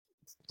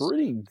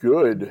pretty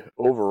good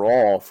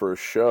overall for a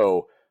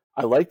show.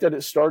 I like that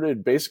it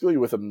started basically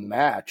with a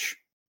match.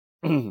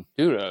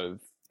 Dude,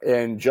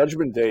 and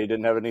Judgment Day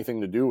didn't have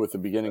anything to do with the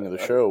beginning of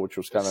the show, which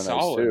was kind of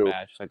nice too.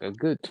 Match, like a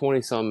good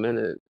 20-some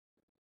minute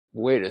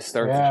way to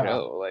start the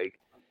show. Like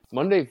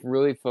Monday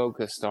really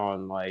focused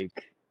on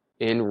like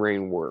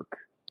in-ring work.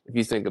 If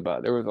you think about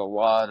it, there was a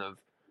lot of,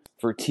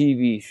 for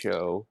TV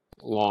show,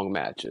 long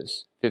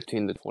matches,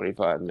 15 to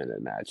 25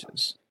 minute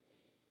matches.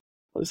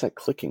 What is that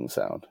clicking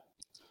sound?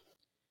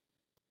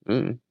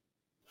 Mm.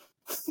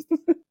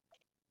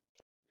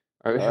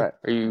 Are you are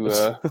you?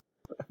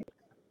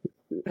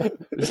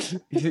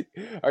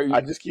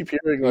 I just keep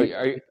hearing like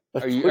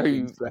are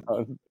you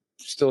sound.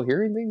 Still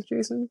hearing things,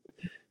 Jason?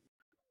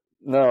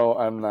 No,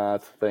 I'm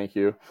not. Thank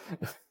you.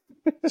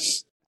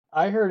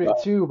 I heard it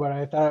too, but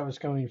I thought it was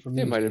coming from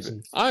me. It might have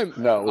been.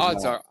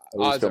 Odds are it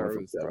was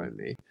probably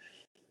me.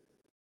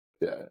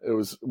 Yeah, it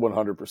was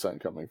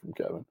 100% coming from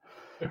Kevin.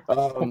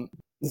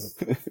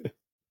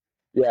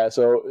 Yeah,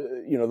 so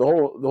the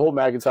whole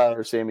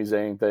McIntyre Sami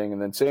Zayn thing,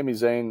 and then Sami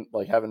Zayn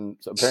like having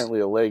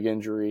apparently a leg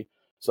injury,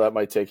 so that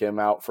might take him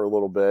out for a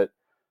little bit.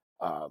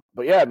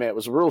 But yeah, man, it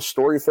was a real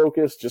story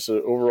focused, just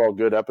an overall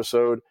good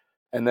episode.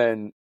 And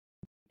then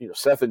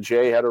Seth and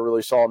Jay had a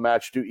really solid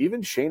match too.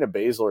 Even Shayna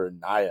Baszler and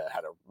Nia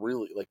had a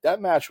really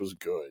that match was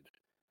good.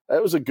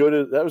 That was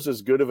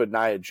as good of a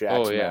Nia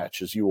Jax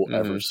match as you will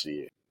ever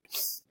see.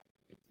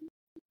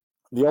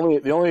 The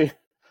only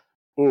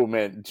oh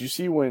man, did you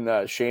see when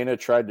Shayna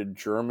tried to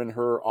German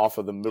her off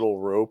of the middle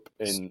rope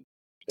and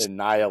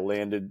Nia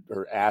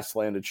her ass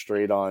landed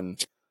straight on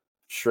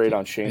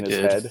Shayna's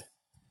head?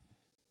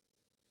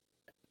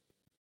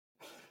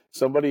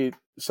 Somebody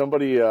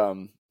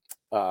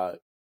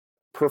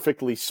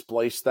perfectly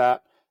spliced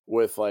that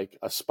with like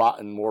a spot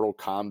in Mortal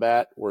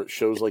Kombat where it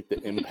shows like the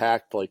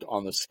impact like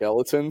on the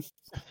skeleton.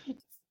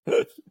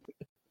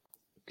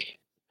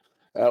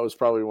 That was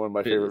probably one of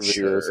my favorite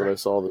videos that I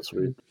saw this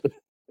week.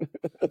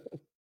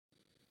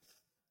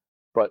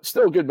 But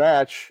still a good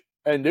match.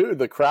 And dude,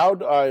 the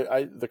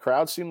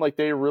crowd seemed like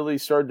they really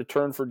started to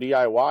turn for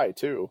DIY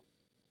too.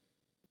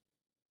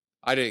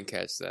 I didn't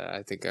catch that.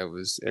 I think I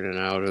was in and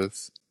out of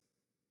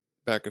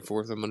back and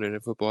forth on Monday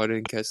Night Football. I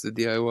didn't catch the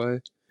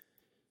DIY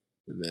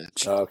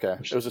match. Okay.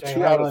 It was a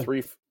 2 out of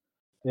 3.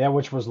 Yeah,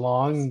 which was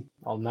long.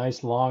 A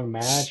nice long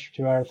match.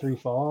 2 out of 3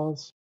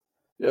 falls.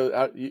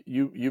 Yeah,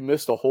 you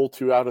missed a whole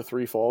 2 out of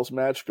 3 falls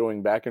match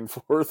going back and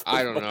forth.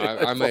 I don't know.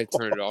 I might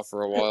turn it off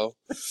for a while.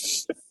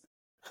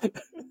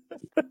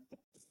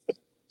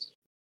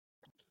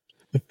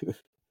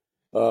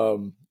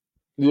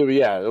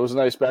 Yeah, it was a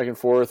nice back and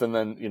forth, and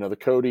then the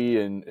Cody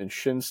and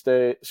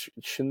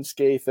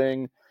Shinsuke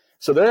thing.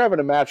 So they're having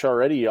a match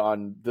already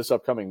on this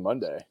upcoming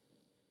Monday.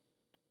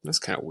 That's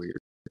kind of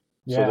weird.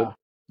 Yeah, so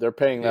they're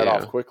paying that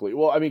off quickly.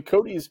 Well, I mean,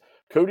 Cody's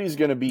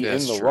going to be in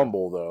the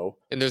Rumble though,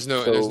 and there's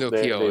no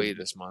PLE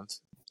this month.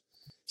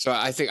 So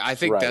I think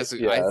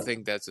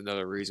that's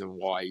another reason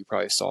why you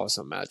probably saw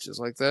some matches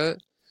like that,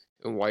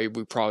 and why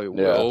we probably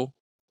will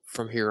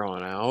from here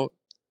on out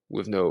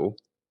with no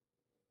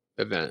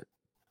event.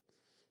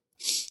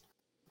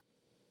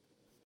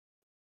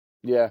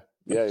 Yeah,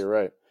 you're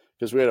right.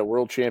 Because we had a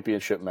World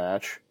Championship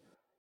match.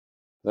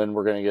 Then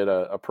we're going to get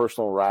a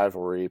personal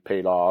rivalry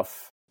paid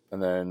off.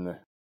 And then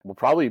we'll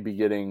probably be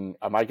getting,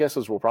 my guess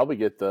is we'll probably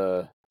get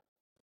the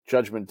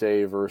Judgment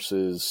Day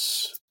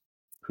versus,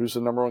 who's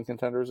the number one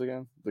contenders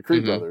again? The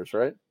Creed brothers,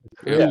 right?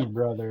 Creed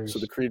brothers. So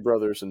the Creed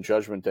brothers and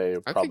Judgment Day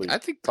probably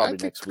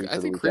next week. I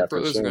think Creed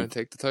brothers are going to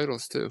take the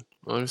titles too,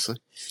 honestly.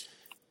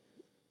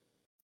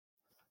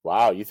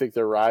 Wow, you think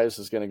their rise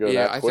is going to go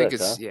that quick? I think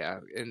it's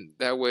and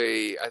that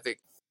way I think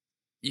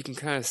you can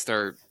kind of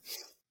start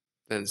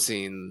then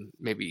seeing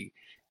maybe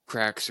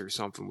cracks or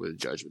something with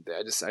Judgment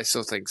Day. I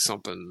still think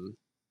something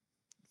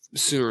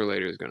sooner or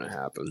later is going to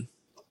happen.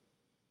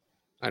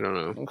 I don't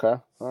know. Okay,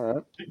 all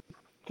right.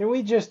 Can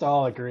we just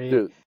all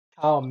agree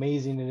how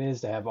amazing it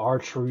is to have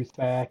R-Truth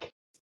back?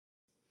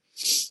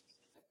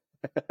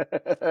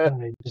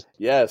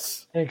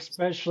 Yes,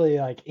 especially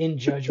like in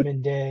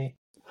Judgment Day.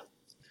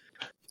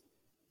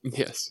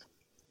 Yes.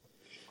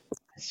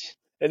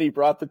 And he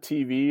brought the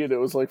TV, and it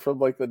was like from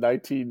like the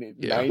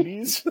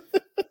 1990s.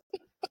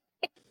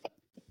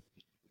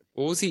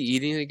 What was he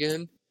eating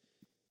again?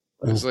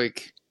 It was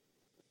like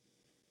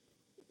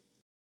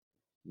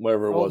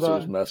whatever it was. It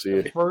was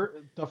messy.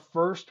 The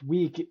first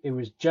week, it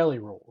was Jelly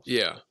Rolls.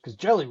 Yeah, because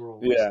Jelly Roll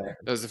was there.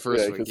 That was the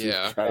first week.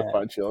 Yeah, trying to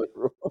find Jelly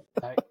Roll.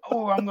 Like,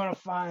 I'm gonna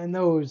find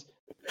those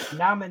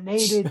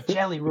nominated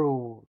Jelly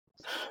Rolls.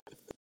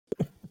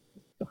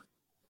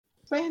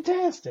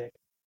 Fantastic.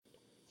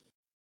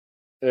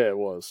 Yeah, it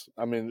was.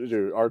 I mean,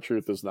 dude,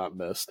 R-Truth is not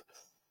missed.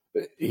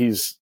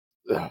 He's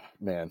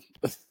man.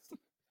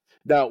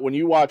 Now, when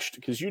you watched,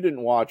 because you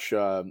didn't watch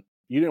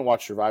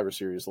Survivor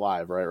Series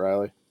live, right,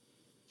 Riley?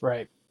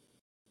 Right.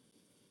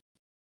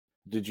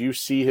 Did you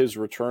see his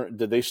return?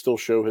 Did they still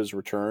show his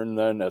return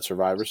then at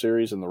Survivor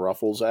Series in the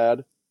Ruffles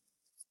ad?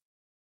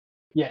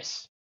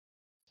 Yes.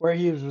 Where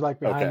he was like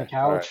behind the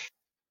couch.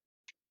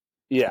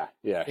 Yeah.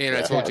 And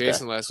I told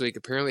Jason last week,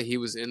 apparently he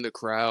was in the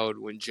crowd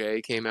when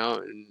Jay came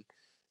out and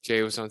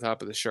Jay was on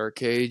top of the shark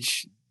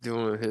cage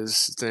doing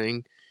his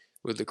thing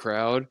with the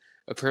crowd.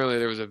 Apparently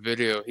there was a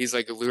video. He's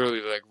like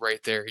literally like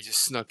right there. He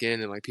just snuck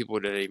in and like people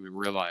didn't even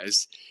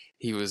realize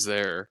he was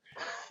there.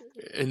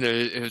 And then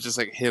it was just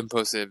like him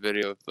posting a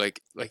video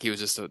like he was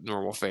just a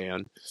normal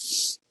fan.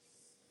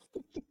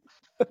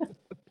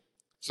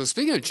 So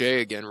speaking of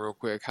Jay again real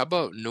quick, how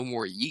about No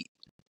More Yeet?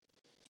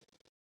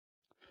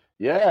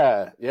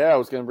 Yeah, I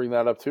was going to bring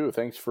that up too.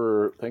 Thanks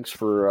for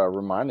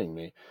reminding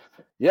me.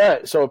 Yeah,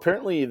 so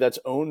apparently that's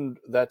owned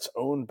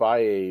by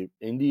a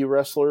indie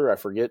wrestler. I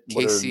forget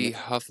Casey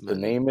what Huffman. the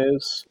name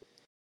is.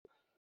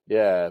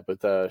 Yeah,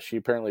 but she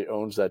apparently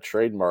owns that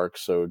trademark.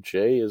 So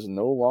Jay is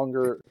no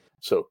longer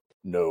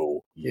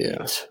no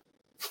yeet.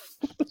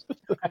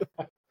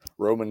 Yeah.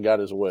 Roman got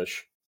his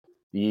wish.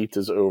 Yeet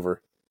is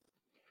over.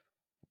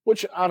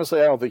 Which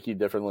honestly, I don't think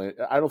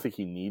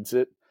he needs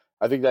it.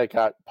 I think that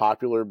got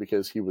popular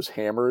because he was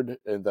hammered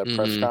in that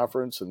press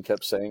conference and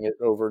kept saying it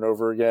over and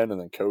over again,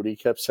 and then Cody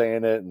kept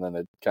saying it, and then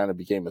it kind of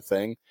became a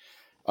thing.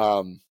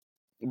 But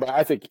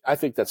I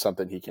think that's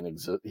something he can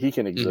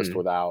exist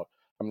without.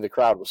 I mean, the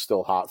crowd was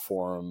still hot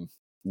for him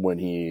when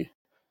he,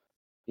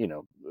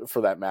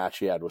 for that match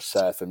he had with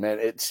Seth, and man,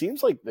 it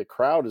seems like the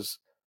crowd is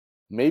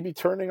maybe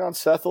turning on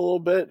Seth a little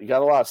bit. You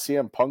got a lot of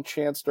CM Punk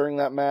chants during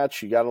that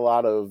match. You got a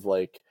lot of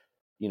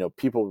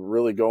people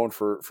really going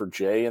for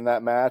Jay in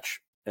that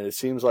match. And it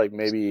seems like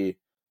maybe,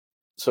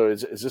 so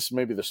is this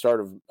maybe the start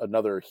of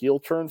another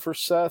heel turn for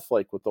Seth,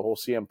 like with the whole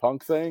CM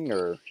Punk thing,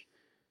 or?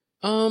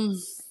 I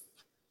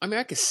mean,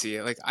 I could see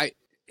it.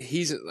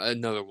 He's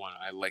another one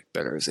I like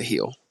better as a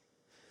heel.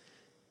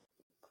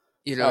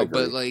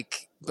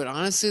 But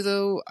honestly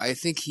though, I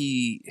think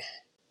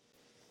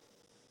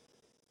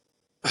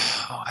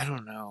I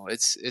don't know.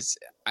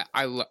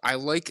 I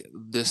like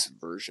this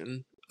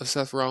version of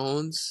Seth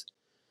Rollins,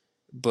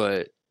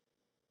 but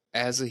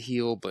as a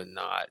heel, but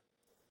not,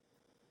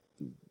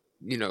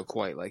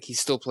 quite. Like, he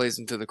still plays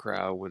into the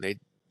crowd when they,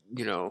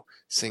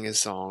 sing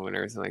his song and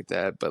everything like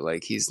that, but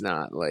like he's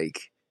not like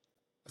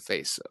a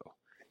face, so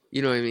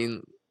you know what I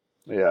mean?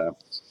 Yeah.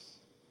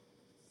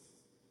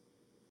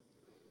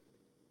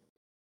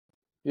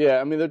 Yeah,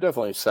 I mean they're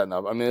definitely setting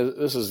up. I mean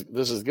this is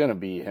going to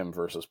be him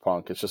versus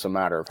Punk. It's just a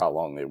matter of how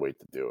long they wait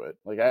to do it.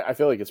 Like I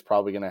feel like it's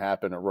probably going to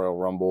happen at Royal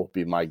Rumble,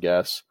 be my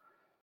guess.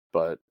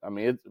 But I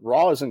mean,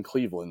 Raw is in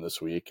Cleveland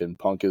this week, and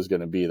Punk is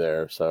going to be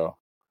there, so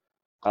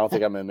I don't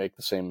think I'm going to make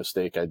the same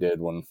mistake I did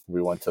when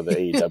we went to the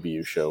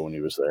AEW show when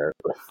he was there.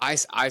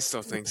 I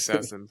still think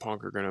Seth and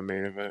Punk are going to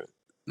main event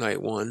night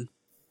one.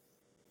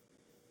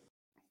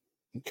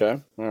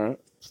 Okay, all right.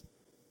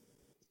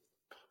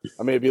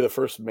 I mean, it'd be the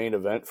first main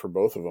event for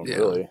both of them,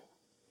 really.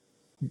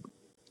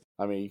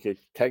 I mean, you could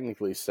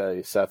technically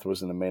say Seth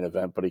was in the main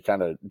event, but he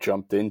kind of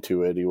jumped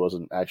into it. He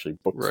wasn't actually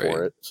booked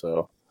for it,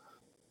 so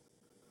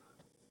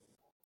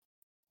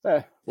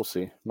we'll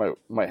see.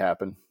 Might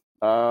happen.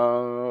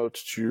 Trying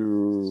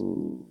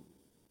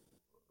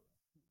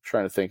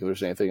to think if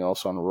there's anything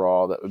else on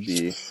Raw that would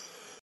be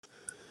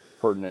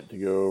pertinent to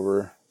go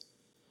over.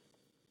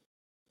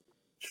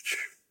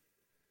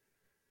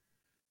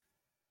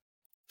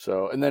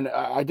 So, and then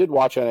I did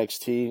watch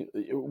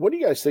NXT. What do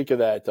you guys think of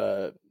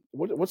that?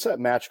 What's that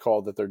match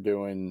called that they're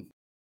doing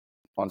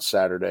on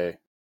Saturday?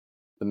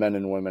 The men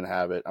and women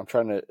have it. I'm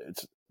trying to.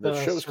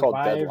 The show's called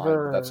Deadline,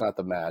 but that's not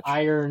the match.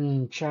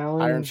 Iron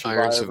Challenge.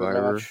 Iron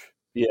Survivor match.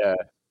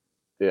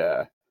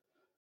 Yeah.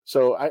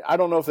 So I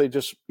don't know if they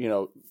just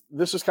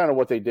this is kind of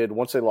what they did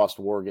once they lost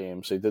War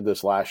Games. They did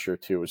this last year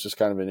too. It's just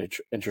kind of an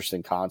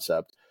interesting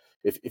concept.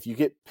 If you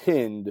get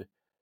pinned,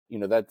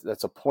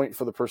 that's a point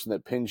for the person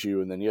that pins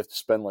you, and then you have to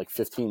spend like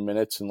 15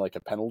 minutes in like a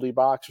penalty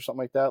box or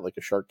something like that, like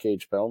a shark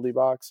cage penalty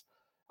box.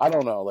 I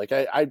don't know. Like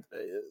I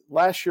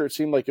last year it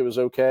seemed like it was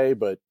okay,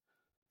 but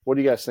what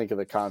do you guys think of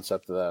the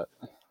concept of that?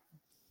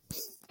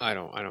 I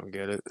don't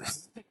get it.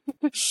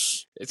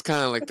 It's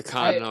kind of like the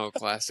Continental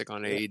Classic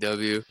on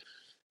AEW.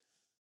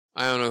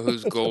 I don't know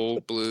who's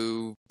gold,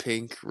 blue,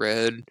 pink,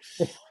 red,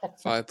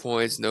 5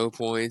 points, no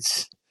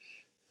points.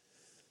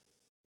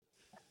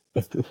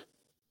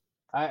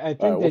 I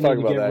think they need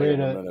to get rid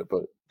of.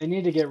 They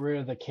need to get rid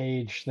of the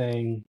cage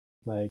thing.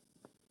 Like,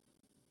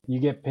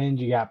 you get pinned,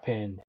 you got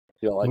pinned.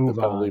 You don't like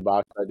the penalty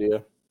box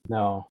idea?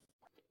 No.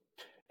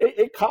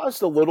 It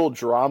caused a little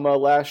drama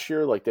last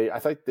year. Like I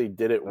think they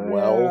did it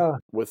well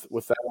with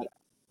that.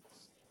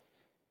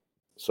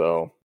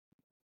 So,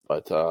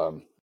 but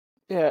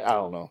yeah, I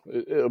don't know.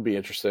 It'll be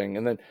interesting.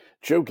 And then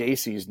Joe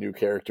Gacy's new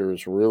character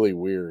is really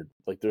weird.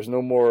 Like, there's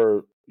no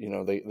more.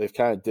 They've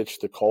kind of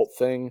ditched the cult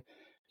thing.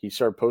 He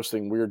started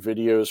posting weird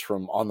videos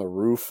from on the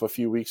roof a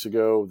few weeks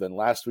ago. Then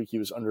last week he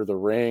was under the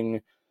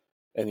ring,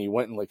 and he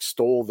went and like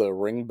stole the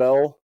ring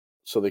bell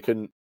so they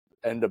couldn't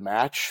end a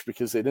match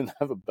because they didn't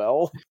have a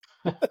bell.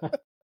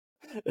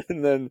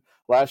 And then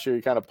last year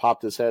he kind of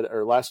popped his head,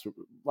 or last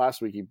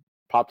week he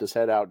popped his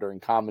head out during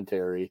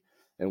commentary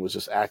and was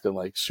just acting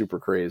like super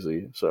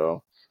crazy.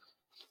 So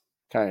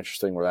kind of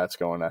interesting where that's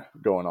going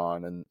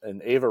on.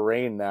 And Ava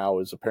Raine now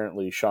is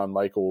apparently Shawn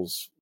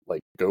Michaels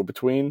like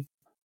go-between.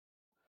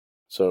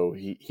 So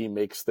he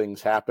makes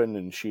things happen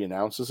and she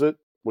announces it,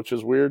 which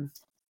is weird.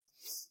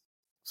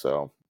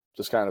 So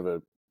just kind of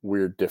a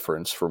weird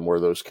difference from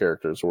where those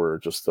characters were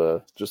just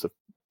a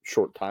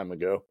short time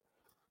ago.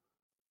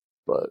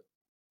 But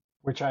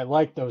which I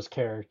like those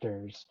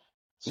characters,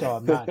 so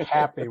I'm not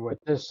happy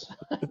with this.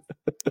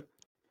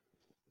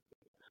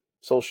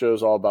 Soul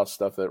Show's all about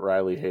stuff that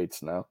Riley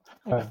hates now.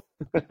 All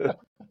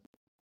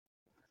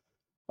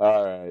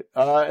right,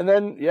 and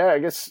then I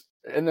guess,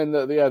 and then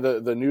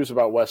the news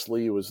about Wes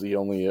Lee was the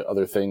only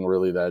other thing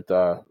really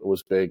that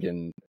was big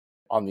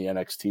on the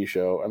NXT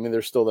show. I mean,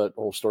 there's still that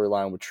whole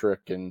storyline with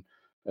Trick and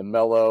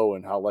Mello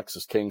and how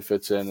Lexis King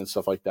fits in and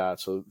stuff like that.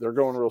 So they're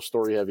going real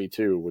story heavy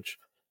too, which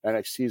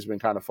NXT's been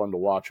kind of fun to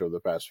watch over the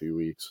past few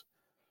weeks.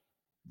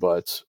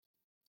 But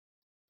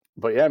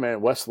yeah,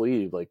 man, Wes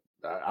Lee, like,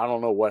 I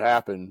don't know what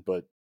happened,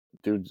 but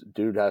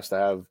dude has to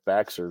have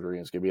back surgery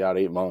and it's gonna be out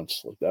 8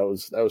 months. Like, that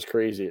was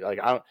crazy. Like,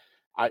 I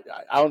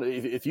don't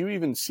if you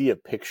even see a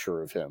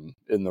picture of him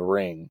in the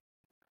ring,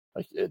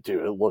 like, it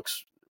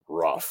looks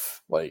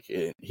rough. Like,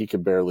 he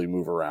could barely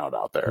move around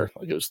out there.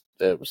 Like,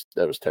 that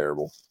was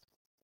terrible.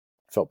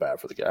 Felt bad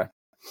for the guy.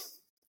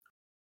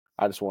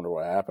 I just wonder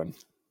what happened.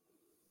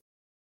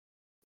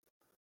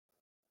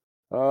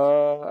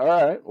 All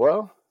right.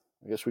 Well,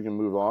 I guess we can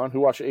move on. Who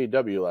watched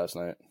AEW last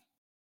night?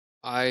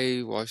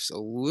 I watched a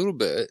little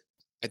bit.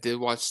 I did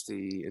watch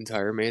the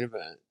entire main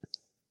event.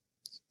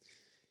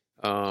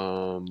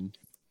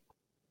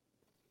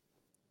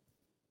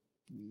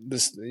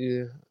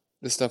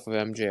 The stuff with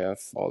MJF,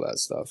 all that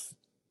stuff.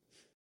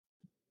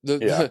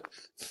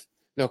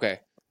 Okay.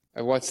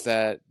 I watched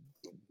that.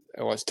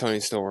 I watched Tony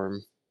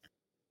Storm,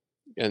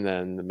 and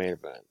then the main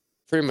event.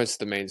 Pretty much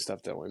the main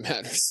stuff that only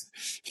matters.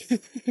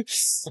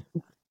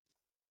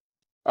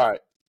 All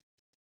right.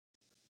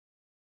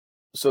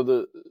 So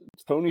the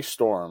Tony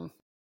Storm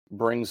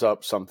brings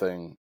up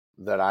something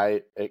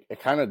that it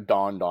kind of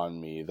dawned on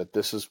me that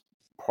this is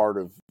part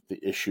of the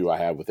issue I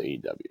have with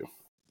AEW.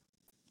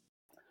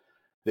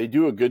 They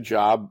do a good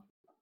job.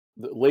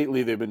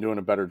 Lately, they've been doing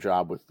a better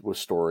job with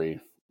story,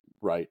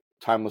 right?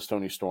 Timeless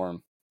Tony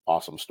Storm,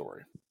 awesome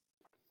story.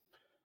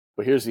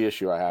 But here's the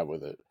issue I have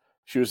with it.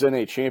 She was in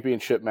a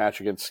championship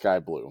match against Sky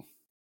Blue.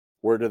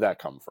 Where did that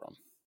come from?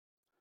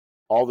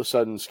 All of a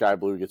sudden, Sky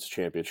Blue gets a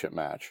championship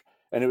match.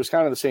 And it was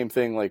kind of the same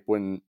thing like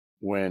when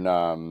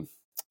oh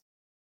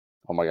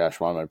my gosh,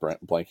 why am I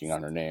blanking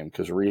on her name?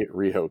 Because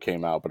Riho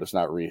came out, but it's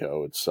not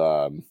Riho. It's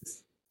the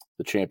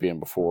champion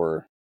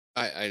before.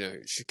 I know.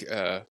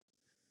 Shida.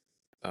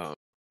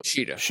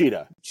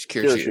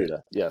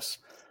 Shida, yes.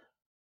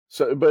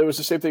 So, but it was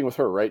the same thing with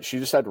her, right? She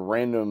just had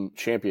random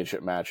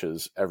championship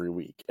matches every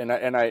week, and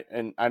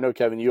I know,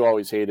 Kevin, you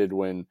always hated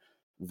when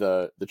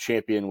the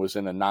champion was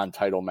in a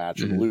non-title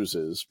match and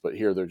loses, but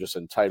here they're just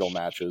in title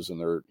matches and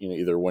they're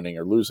either winning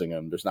or losing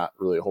them. There's not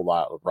really a whole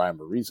lot of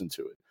rhyme or reason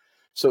to it.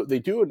 So they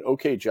do an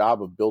okay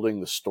job of building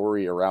the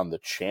story around the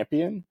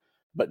champion,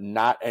 but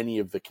not any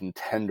of the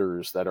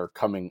contenders that are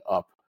coming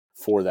up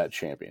for that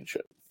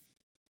championship.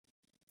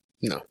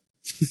 No.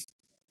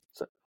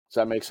 Does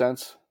that make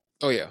sense?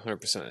 Oh, yeah,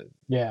 100%.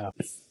 Yeah.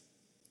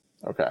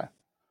 Okay.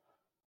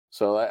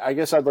 So I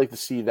guess I'd like to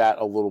see that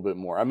a little bit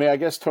more. I mean, I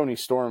guess Toni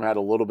Storm had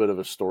a little bit of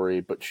a story,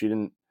 but she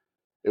didn't.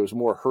 It was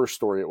more her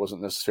story. It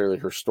wasn't necessarily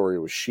her story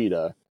with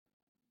Shida.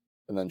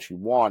 And then she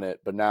won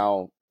it, but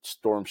now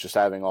Storm's just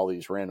having all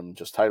these random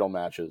just title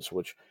matches,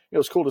 which it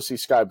was cool to see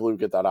Sky Blue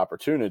get that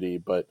opportunity,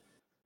 but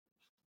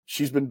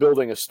she's been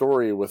building a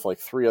story with like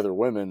 3 other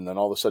women, and then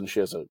all of a sudden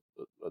she has a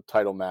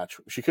title match.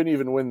 She couldn't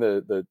even win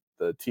the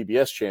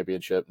TBS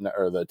championship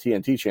or the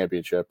TNT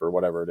championship or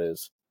whatever it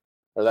is.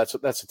 Or that's a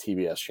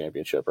TBS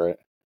championship, right?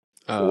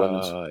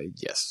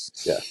 Yes.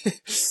 Yeah.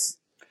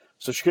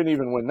 So she couldn't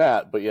even win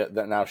that, but yet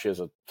that now she has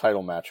a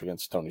title match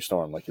against Toni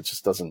Storm. Like, it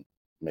just doesn't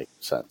make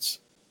sense.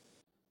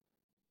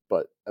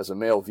 But as a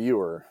male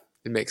viewer,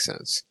 it makes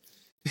sense.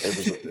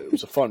 It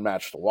was a fun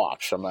match to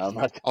watch. I'm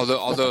not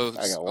although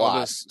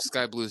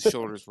Sky Blue's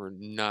shoulders were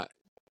not.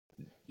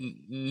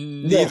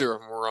 Neither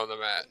of them were on the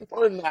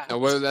mat. Now,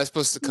 whether that's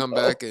supposed to come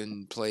back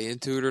and play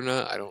into it or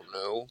not, I don't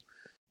know.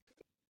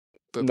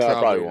 But no,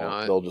 probably not.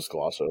 Won't. They'll just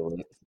gloss over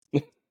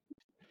it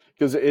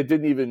because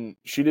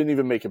she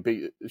didn't make a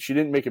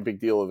big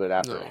deal of it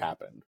after it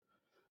happened.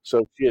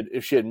 So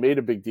if she had made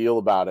a big deal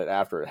about it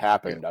after it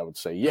happened, I would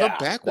say, yeah, her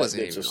back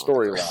wasn't it's a even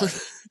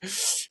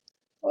storyline.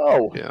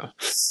 Oh yeah.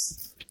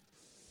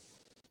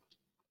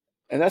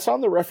 And that's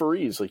on the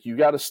referees. Like, you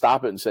got to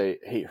stop it and say,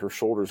 hey, her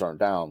shoulders aren't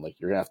down. Like,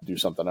 you're going to have to do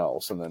something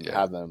else and then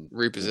have them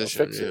reposition,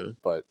 fix it.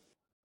 But,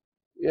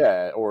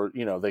 yeah, or,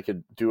 they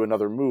could do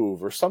another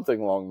move or something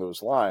along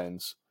those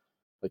lines.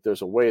 Like,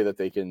 there's a way that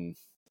they can,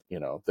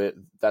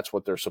 that's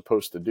what they're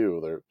supposed to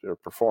do. They're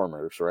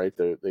performers, right?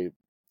 They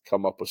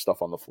come up with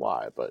stuff on the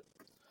fly, but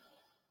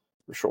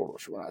her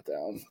shoulders were not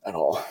down at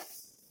all.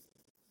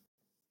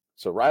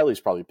 So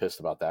Riley's probably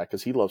pissed about that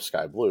because he loves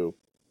Sky Blue.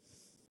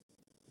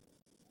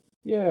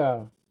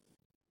 Yeah.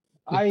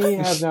 I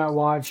have not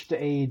watched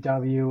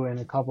AEW in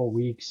a couple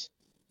weeks.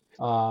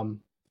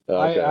 Okay.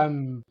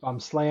 I'm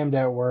slammed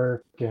at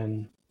work,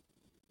 and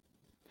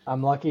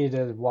I'm lucky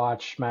to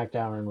watch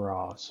SmackDown and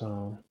Raw,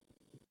 so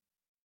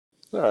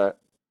All right.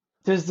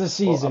 'tis the Well,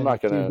 season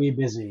to be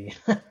busy.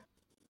 I'm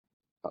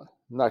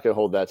not gonna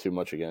hold that too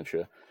much against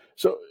you.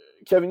 So,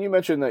 Kevin, you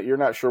mentioned that you're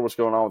not sure what's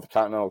going on with the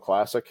Continental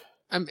Classic.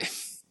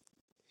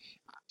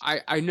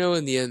 I know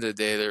in the end of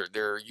the day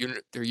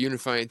they're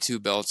unifying two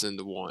belts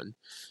into one.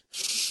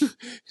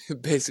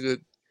 Basically,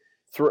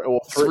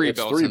 three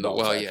belts into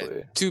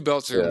actually. two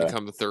belts are going to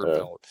become the third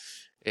belt,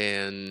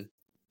 and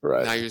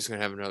now you're just going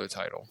to have another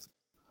title.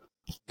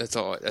 That's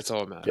all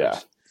that matters. Yeah.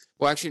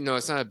 Well, actually, no,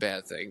 it's not a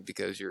bad thing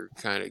because you're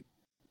kind of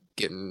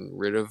getting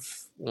rid of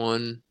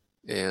one,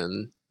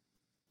 and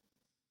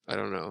I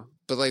don't know.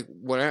 But like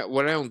what I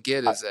don't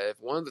get is that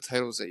if one of the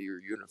titles that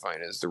you're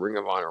unifying is the Ring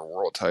of Honor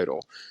World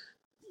Title,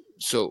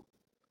 so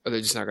are they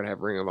just not going to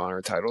have Ring of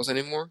Honor titles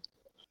anymore?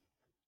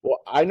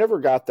 Well, I never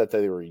got that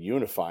they were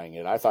unifying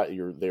it. I thought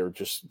they were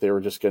just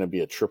going to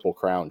be a Triple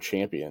Crown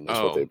champion. Is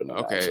what they've been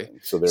announcing. Okay.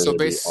 So they're going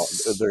to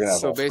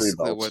have all three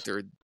belts. What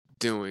they're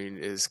doing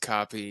is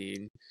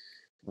copying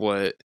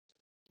what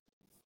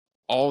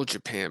All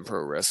Japan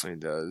Pro Wrestling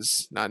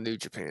does, not New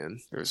Japan.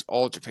 There's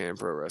All Japan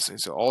Pro Wrestling.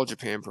 So All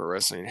Japan Pro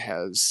Wrestling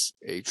has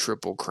a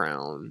Triple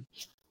Crown.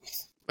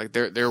 Like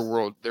their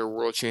world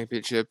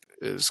championship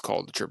is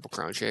called the Triple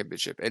Crown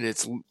Championship, and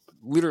it's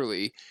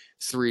literally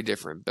 3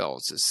 different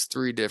belts. It's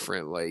 3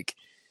 different like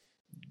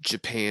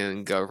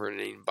Japan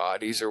governing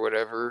bodies or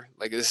whatever.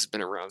 Like this has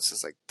been around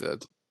since like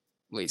the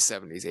late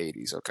 70s,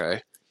 80s,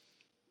 okay?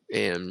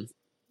 And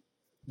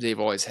they've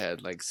always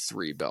had like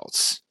 3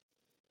 belts.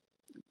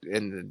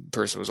 And the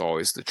person was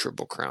always the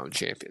Triple Crown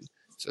champion.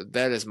 So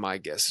that is my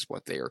guess is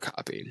what they are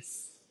copying.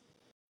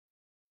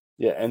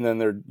 Yeah, and then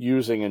they're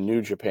using a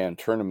New Japan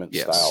tournament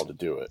style to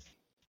do it.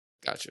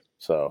 Gotcha.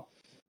 So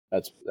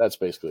that's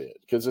basically it.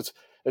 Because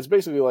it's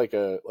basically like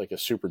a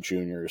Super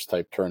Juniors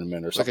type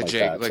tournament or something like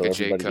that. Like so a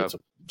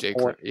J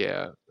Cup.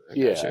 Yeah.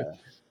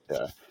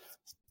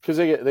 Because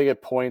they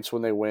get points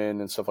when they win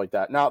and stuff like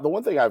that. Now, the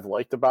one thing I've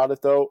liked about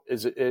it though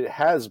is it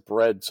has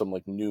bred some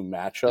like new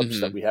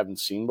matchups that we haven't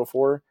seen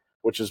before,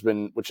 which has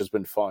been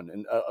fun.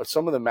 And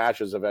some of the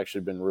matches have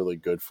actually been really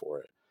good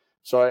for it.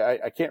 So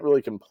I can't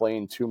really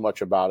complain too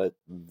much about it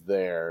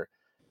there.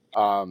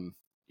 And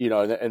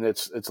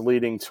it's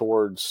leading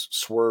towards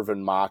Swerve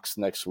and Mox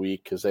next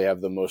week because they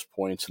have the most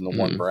points in the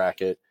one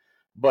bracket.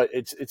 But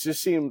it's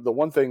just seemed the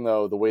one thing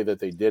though, the way that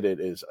they did it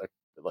is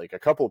a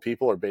couple of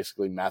people are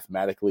basically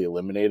mathematically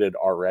eliminated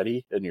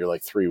already, and you're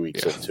like 3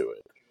 weeks into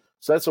it.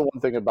 So that's the one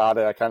thing about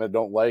it I kind of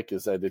don't like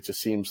is that it just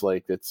seems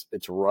like it's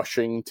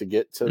rushing to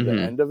get to the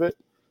end of it.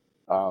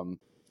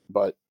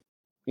 But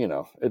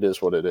it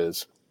is what it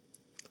is.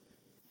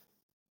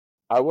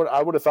 I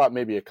would have thought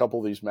maybe a couple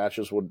of these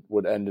matches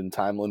would end in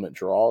time limit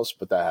draws,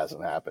 but that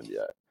hasn't happened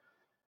yet.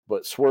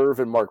 But Swerve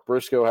and Mark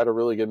Briscoe had a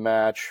really good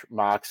match.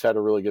 Mox had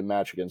a really good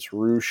match against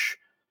Roosh.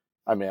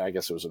 I mean, I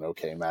guess it was an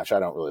okay match. I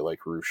don't really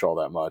like Roosh all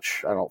that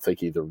much. I don't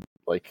think either.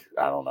 I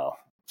don't know.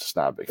 Just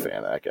not a big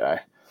fan of that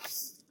guy.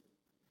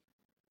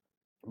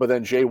 But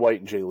then Jay White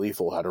and Jay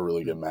Lethal had a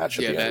really good match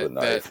at the end of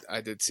the night. I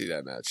did see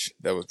that match.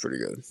 That was pretty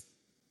good.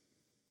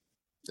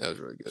 That was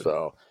really good.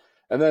 So,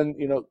 and then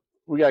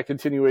we got a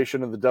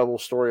continuation of the Devil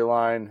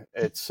storyline.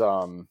 It's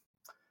so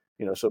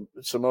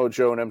Samoa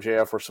Joe and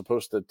MJF were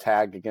supposed to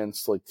tag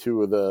against like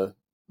 2 of the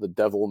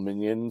Devil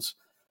minions,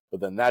 but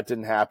then that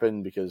didn't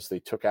happen because they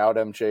took out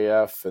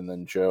MJF, and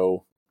then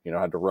Joe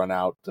had to run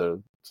out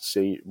to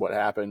see what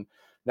happened.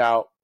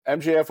 Now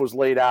MJF was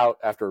laid out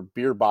after a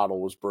beer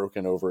bottle was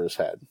broken over his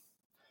head.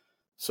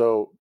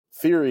 So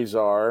theories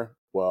are,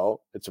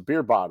 well, it's a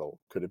beer bottle.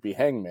 Could it be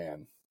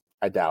Hangman?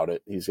 I doubt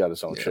it. He's got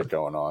his own shit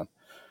going on.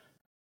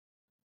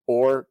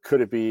 Or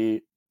could it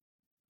be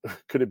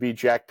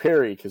Jack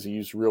Perry because he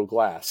used real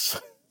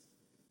glass?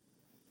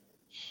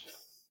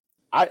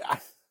 I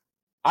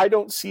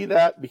don't see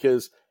that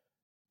because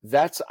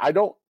I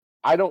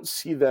don't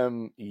see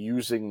them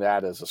using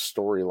that as a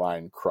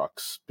storyline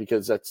crux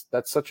because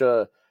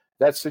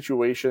that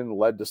situation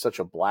led to such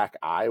a black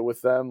eye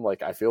with them.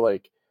 Like I feel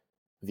like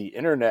the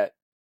internet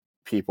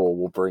people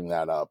will bring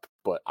that up,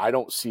 but I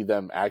don't see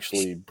them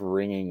actually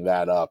bringing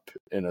that up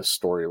in a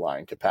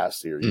storyline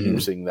capacity or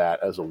using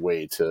that as a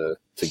way to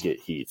get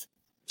heat.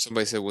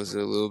 Somebody said, was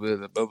it a little bit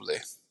of the bubbly?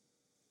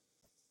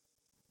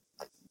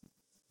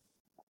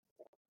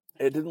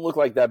 It didn't look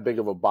like that big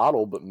of a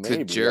bottle, but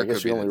maybe. I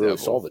guess you only really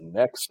saw the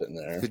neck sitting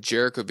there. Could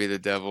Jericho be the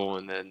devil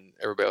and then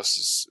everybody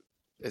else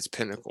is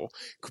Pinnacle?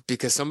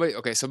 Because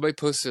somebody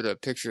posted a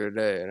picture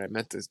today, and I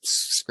meant to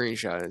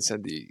screenshot and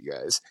send to you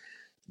guys,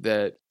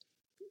 that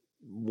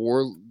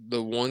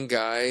the one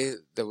guy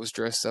that was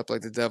dressed up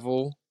like the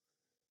devil,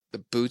 the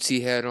boots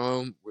he had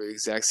on were the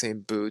exact same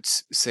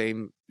boots,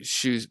 same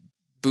shoes,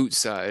 boot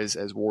size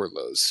as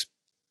Wardlow's.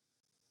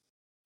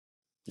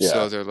 Yeah.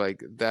 So they're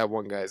like, that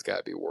one guy's got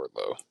to be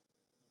Wardlow.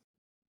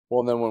 Well,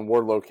 and then when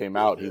Wardlow came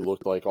out, he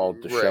looked like all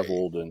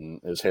disheveled and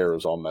his hair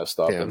was all messed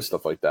up and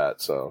stuff like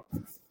that. So,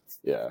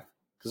 yeah.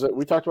 Because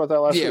we talked about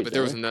that last week. Yeah, but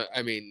there was no,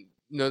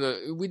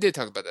 we did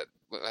talk about that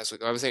last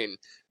week. I was saying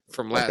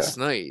from last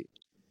night,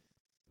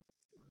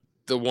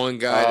 the one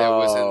guy that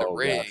was in the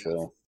ring,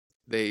 gotcha.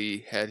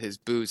 they had his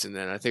boots, and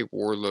then I think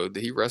Wardlow,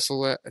 did he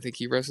wrestle? I think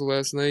he wrestled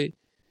last night.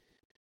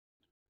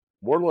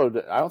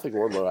 Wardlow, I don't think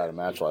Wardlow had a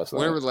match last night.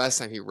 Whenever the last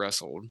time he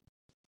wrestled.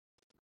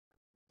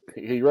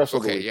 He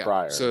wrestled the week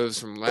prior. So it was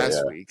from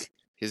last week,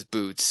 his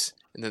boots,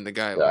 and then the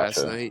guy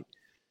last night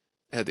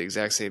had the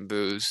exact same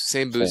boots,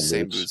 same boot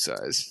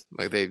size.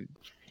 Like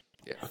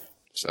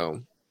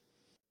so.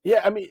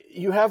 Yeah, I mean,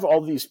 you have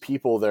all these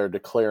people that are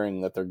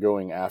declaring that they're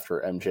going after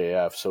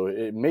MJF, so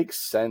it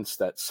makes sense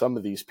that some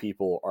of these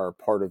people are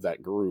part of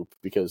that group,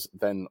 because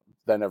then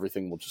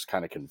everything will just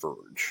kind of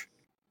converge,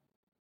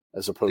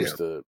 as opposed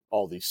to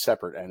all these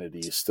separate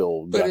entities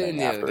still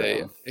gunning after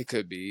him. It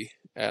could be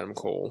Adam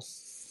Cole,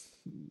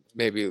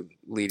 maybe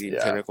leading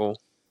Pinnacle.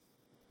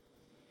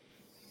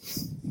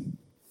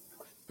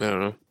 I don't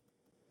know.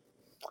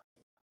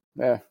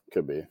 Yeah,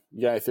 could be.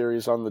 You got any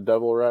theories on the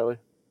Devil, Riley?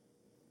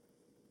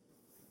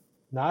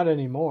 Not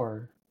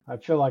anymore. I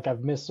feel like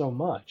I've missed so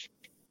much.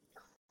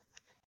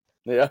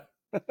 Yeah.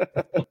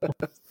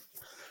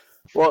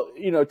 Well,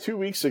 2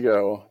 weeks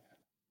ago,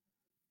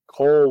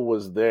 Cole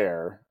was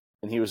there,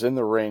 and he was in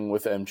the ring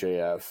with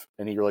MJF,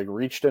 and he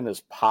reached in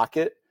his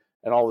pocket,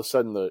 and all of a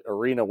sudden the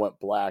arena went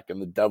black, and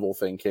the Devil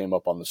thing came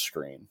up on the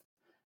screen.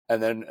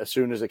 And then as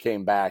soon as it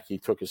came back, he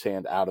took his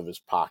hand out of his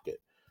pocket.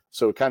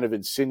 So kind of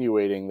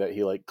insinuating that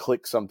he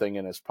clicked something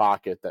in his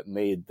pocket that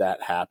made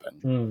that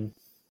happen.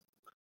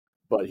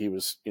 But he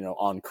was,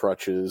 on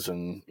crutches,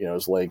 and,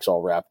 his legs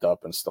all wrapped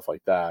up and stuff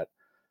like that.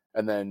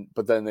 And then,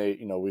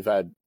 they, we've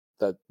had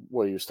that,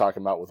 what he was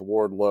talking about with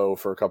Wardlow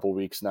for a couple of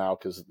weeks now,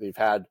 because they've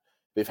had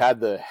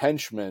the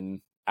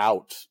henchmen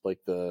out,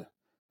 the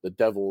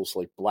Devil's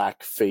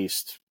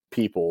black-faced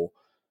people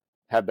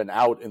have been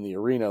out in the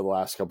arena the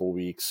last couple of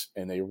weeks,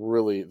 and the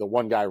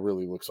one guy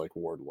really looks like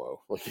Wardlow.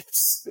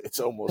 It's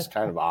almost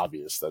kind of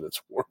obvious that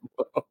it's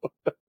Wardlow.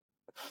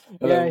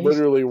 And then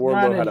literally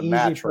Wardlow had a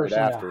match right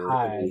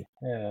after.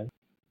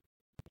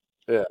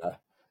 Yeah.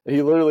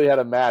 He literally had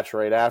a match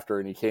right after,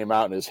 and he came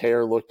out and his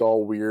hair looked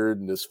all weird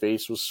and his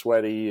face was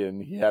sweaty,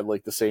 and he had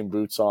the same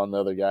boots on the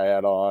other guy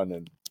had on.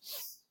 And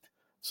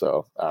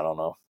so I don't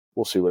know.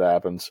 We'll see what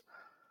happens.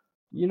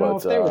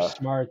 If they were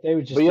smart, they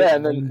would just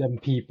get random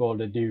people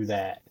to do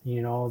that.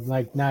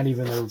 Not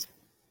even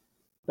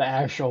the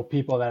actual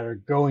people that are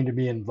going to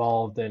be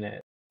involved in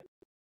it.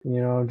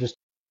 Just.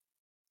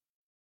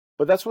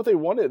 But that's what they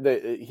wanted.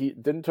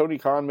 Didn't Tony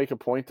Khan make a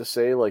point to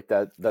say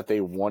that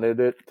they wanted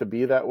it to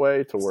be that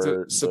way, to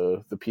where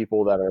the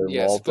people that are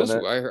involved in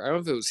it. I don't know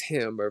if it was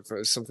him or if it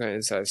was some kind of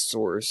inside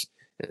source,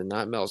 and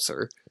not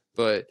Meltzer,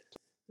 but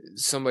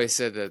somebody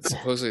said that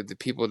supposedly the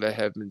people that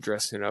have been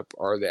dressing up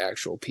are the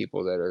actual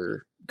people that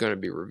are going to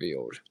be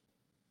revealed.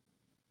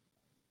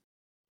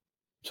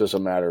 It's just a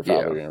matter of how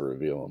they're going to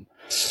reveal them.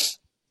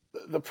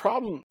 The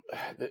problem,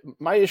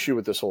 my issue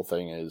with this whole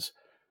thing is,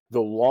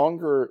 the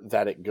longer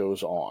that it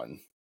goes on,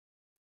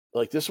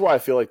 this is why I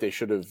feel like they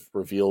should have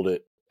revealed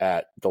it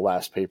at the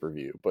last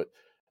pay-per-view, but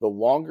the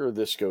longer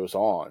this goes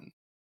on,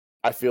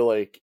 I feel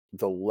like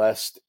the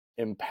less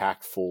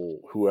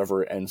impactful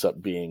whoever it ends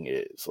up being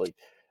is.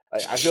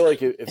 I feel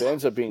like if it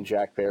ends up being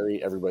Jack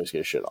Perry, everybody's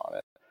going to shit on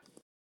it.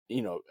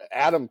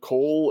 Adam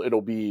Cole,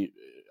 it'll be,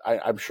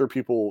 I'm sure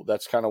people,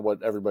 that's kind of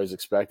what everybody's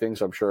expecting,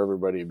 so I'm sure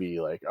everybody would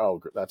be like,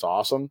 oh, that's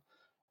awesome.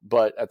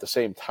 But at the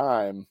same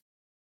time,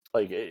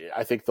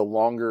 I think the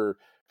longer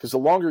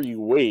you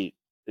wait,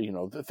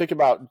 think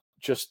about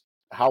just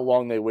how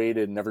long they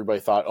waited, and everybody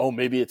thought, oh,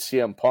 maybe it's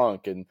CM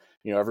Punk, and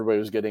everybody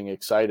was getting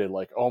excited,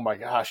 oh my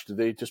gosh, did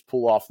they just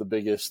pull off the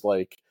biggest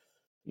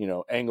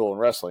angle in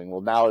wrestling?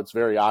 Well, now it's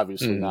very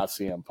obviously not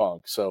CM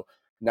Punk. So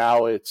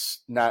now it's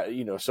not,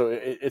 so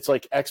it's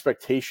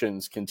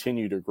expectations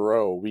continue to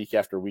grow week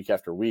after week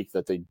after week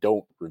that they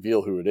don't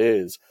reveal who it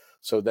is.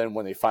 So then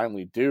when they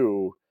finally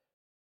do,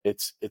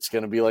 it's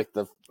going to be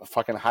the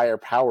fucking higher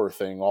power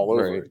thing all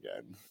over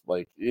again.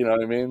 You know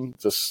what I mean?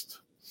 Just.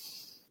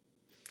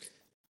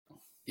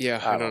 Yeah,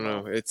 I don't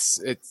know. It's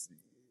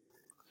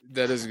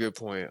that is a good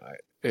point.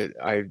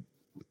 I'm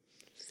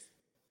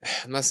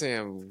not saying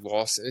I've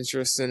lost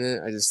interest in it.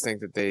 I just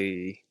think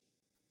that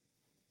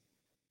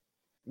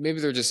maybe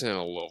they're just in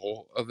a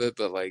lull of it,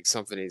 but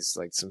something needs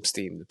some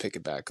steam to pick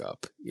it back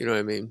up. You know what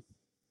I mean?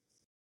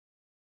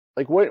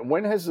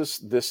 When has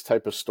this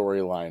type of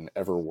storyline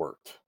ever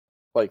worked?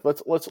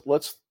 Let's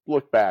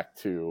look back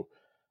to,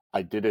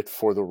 I did it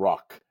for The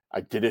Rock.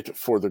 I did it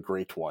for the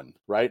Great One,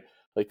 right?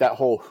 That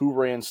whole who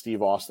ran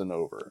Steve Austin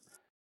over.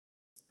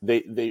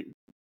 It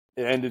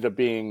ended up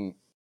being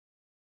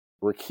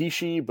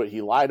Rikishi, but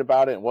he lied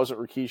about it. It wasn't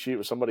Rikishi, it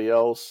was somebody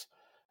else.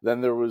 Then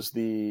there was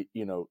the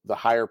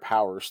higher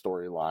power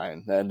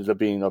storyline that ended up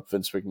being up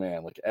Vince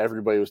McMahon.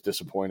 Everybody was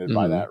disappointed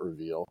by that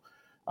reveal.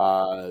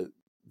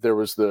 There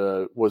was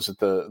the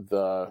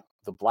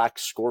Black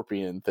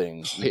Scorpion thing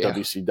in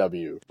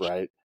WCW,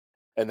 right?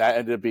 And that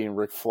ended up being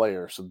Ric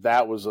Flair. So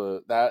that was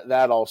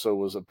that also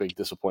was a big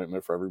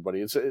disappointment for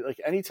everybody. It's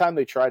anytime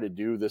they try to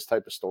do this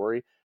type of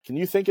story, can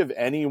you think of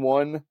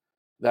anyone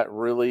that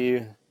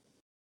really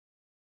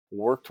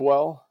worked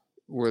well?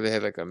 Where they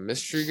had like a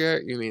mystery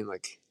guy? You mean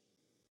like?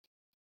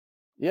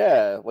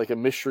 Yeah, like a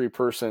mystery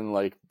person,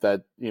 like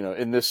that.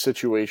 In this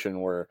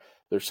situation where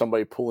there's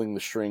somebody pulling the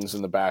strings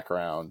in the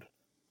background.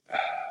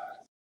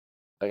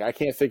 Like I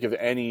can't think of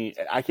any.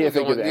 I can't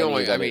think of any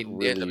that it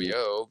really. The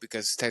NWO,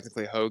 because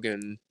technically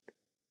Hogan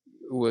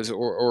was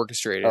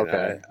orchestrating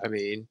that. I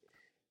mean,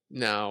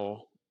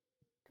 now,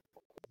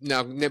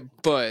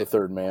 but the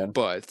third man.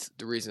 But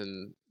the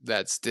reason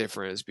that's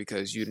different is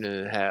because you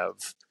didn't have.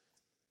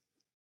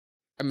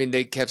 I mean,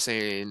 they kept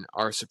saying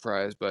our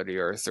surprise buddy,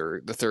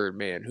 the third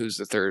man. Who's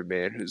the third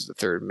man? Who's the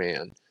third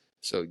man?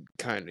 So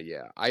kind of,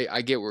 yeah.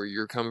 I get where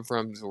you're coming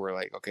from. So we're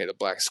like, okay, the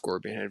Black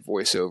Scorpion had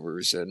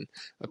voiceovers and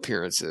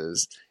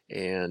appearances,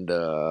 and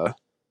the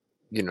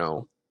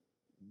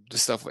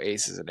stuff with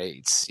Aces and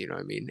Eights. You know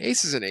what I mean?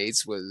 Aces and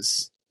Eights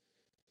was,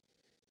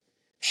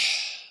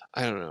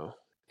 I don't know.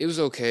 It was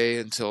okay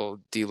until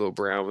D'Lo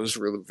Brown was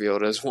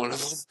revealed as one of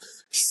them.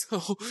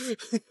 So,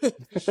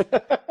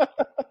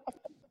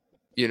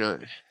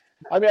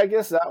 I mean, I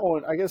guess that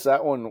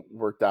one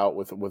worked out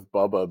with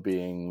Bubba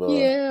being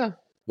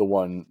the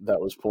one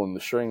that was pulling the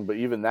string, but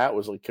even that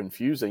was like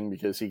confusing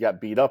because he got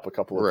beat up a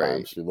couple of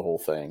times through the whole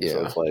thing. Yeah.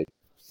 So it's like,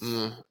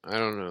 I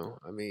don't know.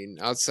 I mean,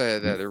 outside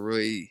of that, there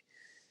really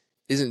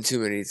isn't too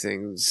many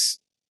things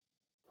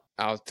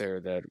out there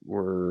that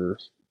were,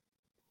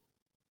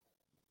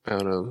 I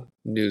don't know,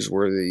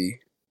 newsworthy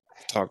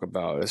to talk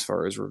about as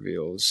far as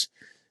reveals.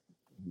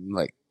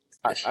 Like,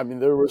 I mean,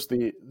 there was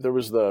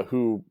the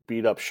who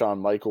beat up Shawn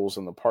Michaels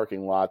in the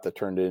parking lot that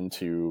turned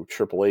into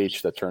Triple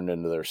H, that turned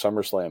into their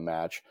SummerSlam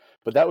match.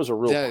 But that was a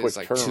real quick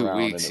turnaround,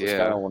 and it was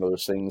kind of one of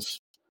those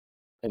things.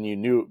 And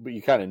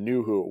you kind of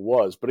knew who it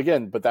was. But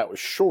that was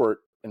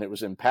short, and it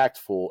was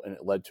impactful, and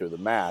it led to the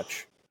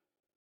match.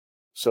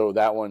 So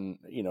that one,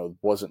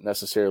 wasn't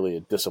necessarily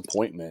a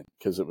disappointment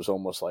because it was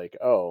almost like,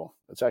 oh,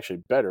 it's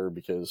actually better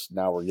because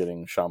now we're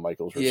getting Shawn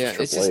Michaels versus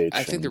Triple H.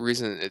 I think the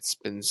reason it's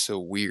been so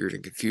weird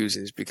and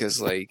confusing is because,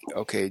 like,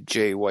 okay,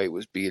 Jay White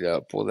was beat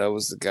up. Well, that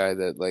was the guy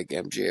that, like,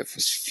 MJF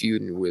was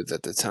feuding with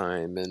at the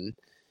time. And,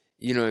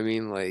 you know what I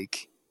mean?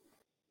 Like,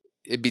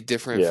 it'd be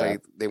different if,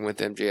 like, they went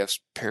to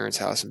MJF's parents'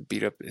 house and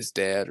beat up his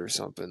dad or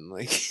something.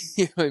 Like,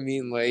 you know what I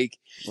mean? Like,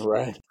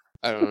 right.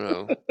 I don't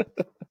know.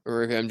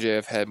 Or if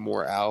MJF had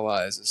more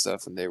allies and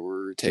stuff and they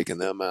were taking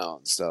them out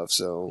and stuff,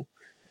 so.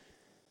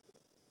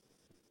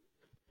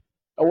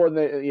 Oh, well,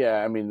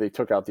 they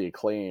took out the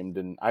Acclaimed,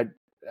 and I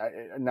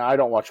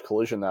don't watch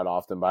Collision that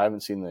often, but I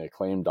haven't seen the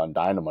Acclaimed on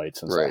Dynamite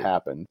since that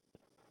happened.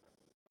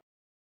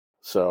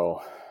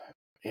 So,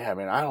 yeah, I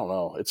mean, I don't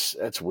know.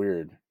 It's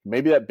weird.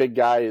 Maybe that big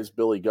guy is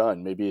Billy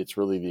Gunn. Maybe it's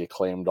really the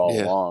Acclaimed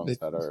all along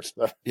that are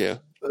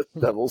the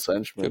Devil's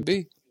henchmen. Could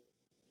be.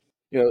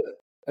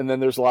 And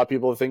then there's a lot of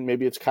people that think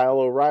maybe it's Kyle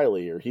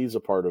O'Reilly or he's a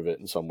part of it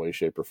in some way,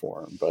 shape, or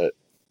form. But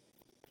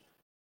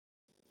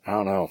I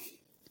don't know.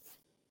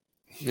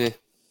 Yeah.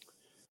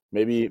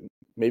 Maybe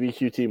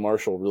QT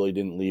Marshall really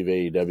didn't leave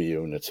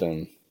AEW and it's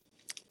him.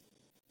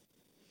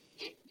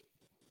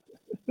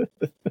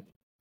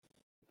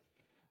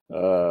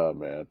 Oh,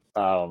 man.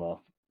 I don't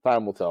know.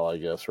 Time will tell, I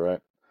guess, right?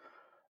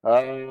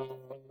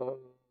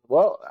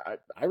 Well,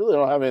 I really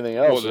don't have anything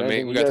else. Well,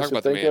 we got to talk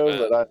about the main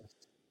event.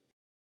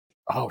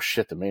 Oh,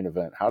 shit, the main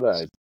event. How did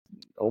I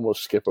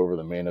almost skip over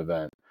the main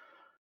event?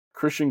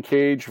 Christian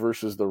Cage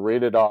versus the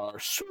Rated R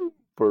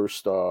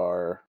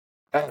Superstar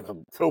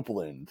Adam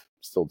Copeland.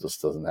 Still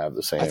just doesn't have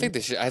the same. I think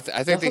they should. I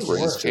think they should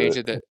just change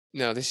it.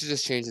 They should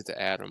just change it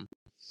to Adam.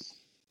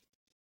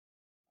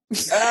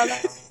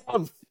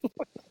 Adam.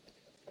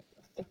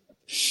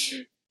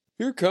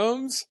 Here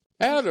comes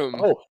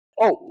Adam.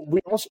 Oh, we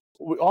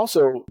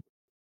also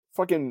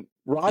fucking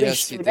Roddy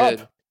stood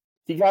up.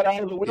 He got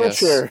out of the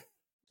wheelchair. Yes.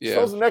 Yeah.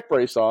 Still has a neck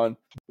brace on,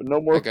 but no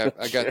more. I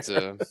got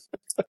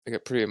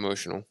pretty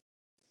emotional.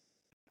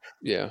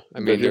 Yeah, I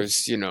mean,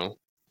 there's the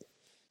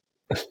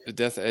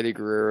death of Eddie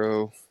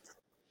Guerrero.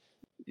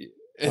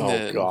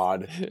 And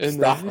God!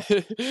 And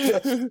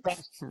then,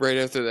 right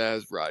after that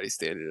is Roddy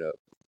standing up.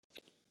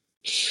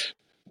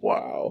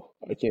 Wow,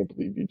 I can't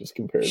believe you just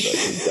compared that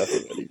to the death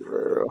of Eddie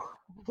Guerrero.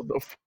 What the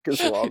fuck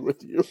is wrong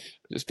with you?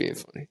 Just being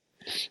funny.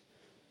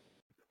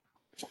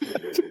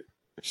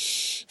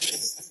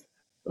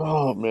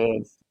 Oh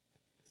man.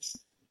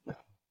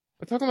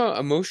 We're talking about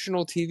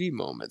emotional TV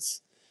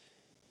moments.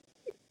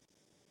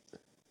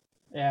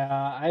 Yeah,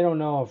 I don't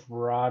know if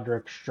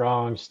Roderick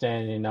Strong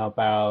standing up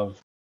out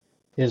of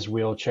his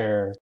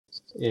wheelchair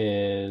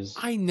is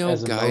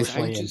as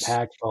emotionally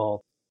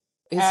impactful.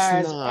 It's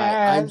not.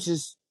 I'm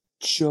just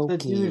joking. The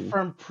dude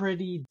from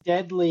Pretty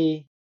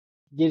Deadly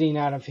getting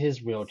out of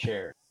his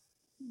wheelchair.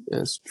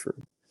 That's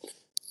true.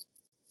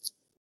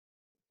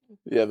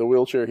 Yeah, the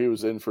wheelchair he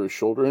was in for his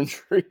shoulder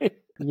injury.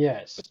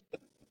 Yes.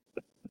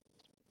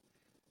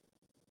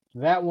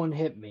 That one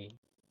hit me.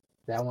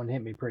 That one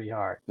hit me pretty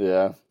hard.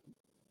 Yeah.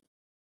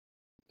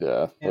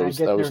 Yeah. And I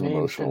get their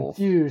names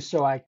confused,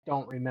 so I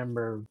don't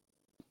remember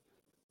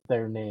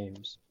their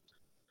names.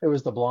 It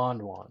was the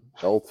blonde one.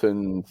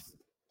 Elton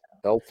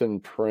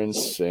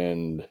Prince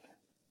and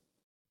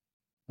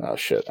Oh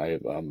shit!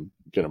 I'm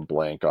gonna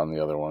blank on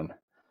the other one.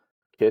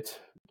 Kit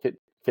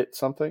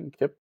something?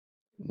 Kip?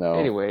 No.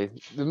 Anyway,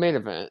 the main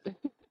event.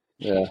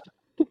 Yeah.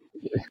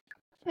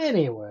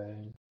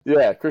 Anyway.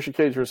 Yeah, Christian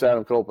Cage versus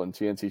Adam Copeland,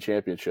 TNT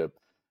Championship.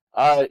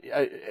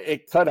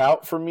 It cut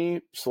out for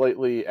me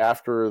slightly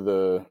after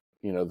the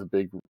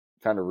big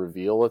kind of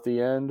reveal at the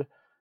end,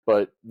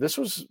 but this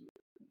was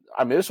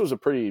a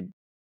pretty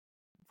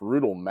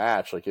brutal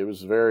match. Like, it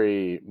was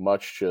very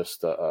much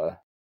just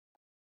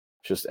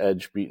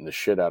Edge beating the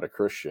shit out of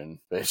Christian,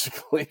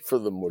 basically, for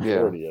the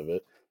majority of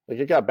it. Like,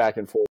 it got back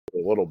and forth a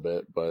little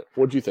bit, but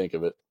what'd you think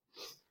of it?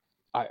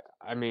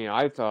 I mean,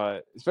 I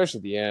thought, especially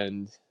at the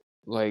end,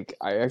 like,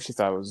 I actually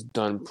thought it was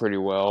done pretty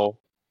well.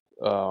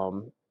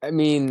 I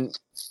mean,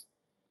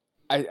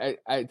 I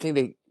think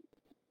they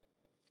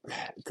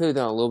could have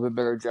done a little bit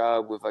better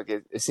job with, like,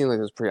 it seemed like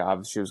it was pretty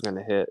obvious she was going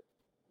to hit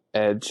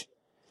Edge.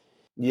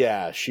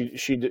 Yeah, she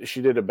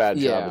did a bad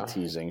job of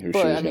teasing who she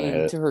was going to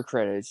hit. To her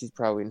credit, she's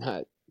probably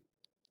not.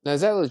 Now,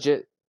 is that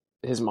legit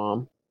his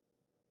mom?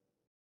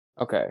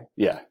 Okay.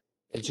 Yeah.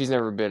 And she's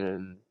never been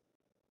in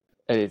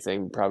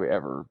anything probably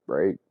ever,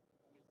 right?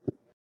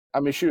 I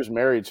mean, she was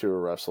married to a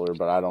wrestler,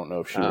 but I don't know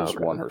if she was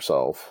one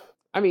herself.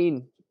 I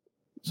mean...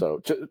 So,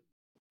 to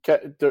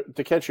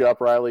catch you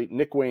up, Riley,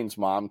 Nick Wayne's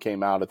mom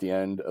came out at the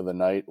end of the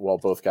night while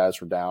both guys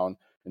were down,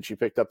 and she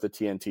picked up the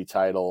TNT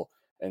title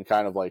and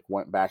kind of, like,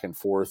 went back and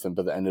forth,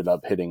 but ended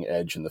up hitting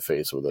Edge in the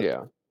face with it.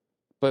 Yeah.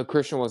 But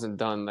Christian wasn't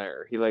done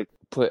there. He, like,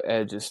 put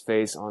Edge's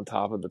face on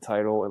top of the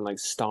title and, like,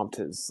 stomped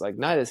his, like,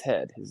 not his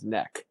head, his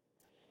neck.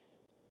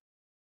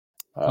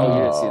 Oh, you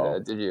didn't see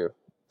that, did you?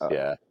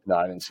 Yeah. No,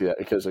 I didn't see that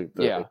because it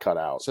cut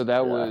out. So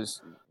that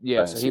was,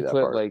 so he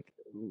put,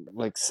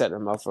 like, set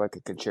him up for, like,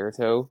 a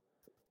concerto,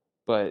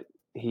 but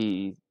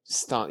he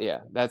stomped,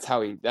 that's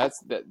how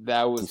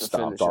that was the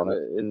finish of it,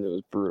 and it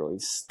was brutal. He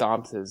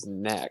stomped his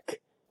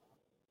neck,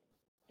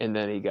 and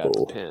then he got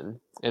the pin.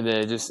 And then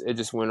it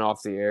just went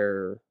off the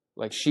air.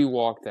 Like, she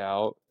walked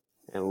out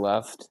and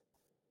left,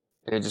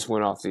 and it just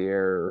went off the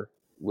air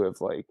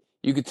with, like,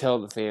 you could tell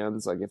the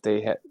fans, like, if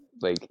they had,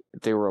 like, if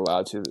they were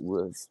allowed to,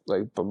 with,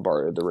 like,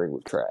 bombarded the ring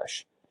with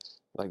trash.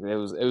 Like, it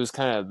was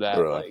kind of that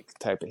like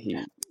type of heat.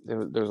 There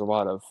was a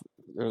lot of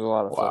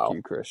fuck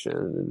you, Christian,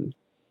 and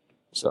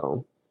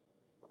so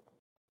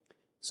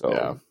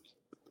yeah.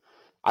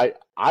 I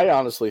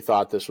honestly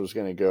thought this was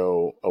going to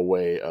go a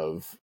way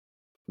of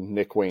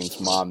Nick Wayne's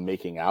mom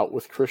making out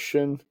with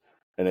Christian,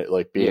 and it,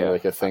 like, being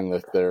like a thing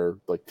that they're,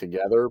 like,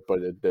 together, but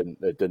it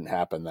didn't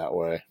happen that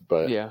way.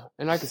 But yeah,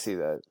 and I could see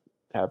that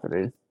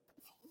happening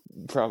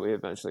probably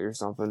eventually or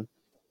something.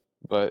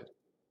 But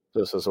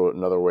this is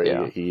another way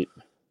to get heat.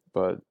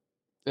 But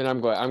and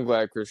I'm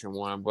glad Christian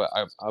won. But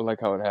I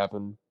like how it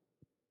happened.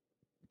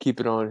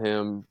 Keep it on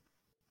him.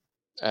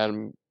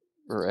 Adam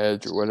or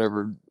Edge or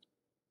whatever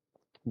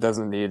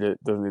doesn't need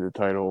it. Doesn't need the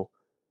title.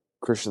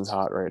 Christian's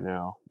hot right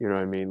now. You know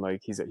what I mean?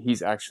 Like,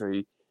 he's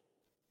actually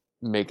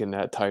making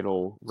that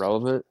title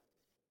relevant.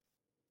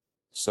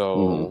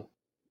 So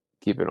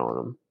keep it on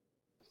him.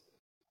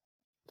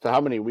 So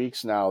how many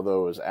weeks now,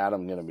 though, is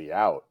Adam going to be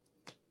out?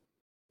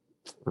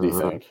 Do you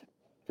think?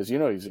 Because,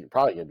 he's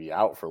probably going to be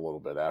out for a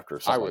little bit after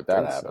something like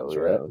that happens,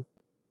 right?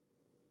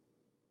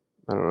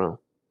 I don't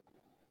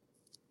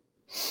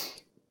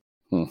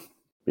know.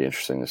 Be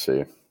interesting to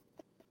see.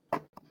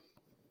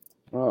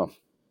 Oh, all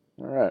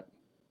right.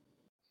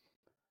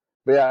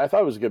 But yeah, I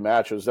thought it was a good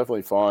match. It was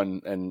definitely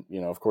fun, and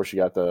of course, you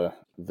got the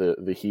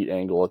heat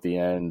angle at the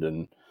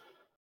end,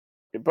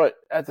 but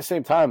at the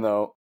same time,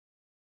 though,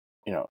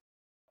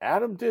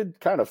 Adam did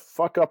kind of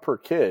fuck up her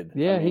kid.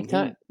 Yeah, he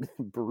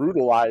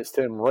brutalized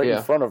him right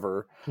in front of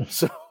her.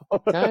 So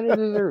kind of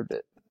deserved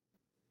it.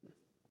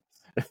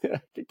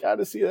 You kind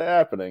of see that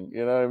happening,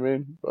 you know what I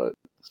mean? But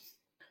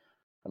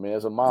I mean,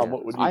 as a mom,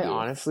 what would you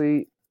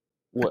do?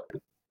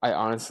 I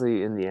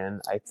honestly, in the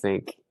end, I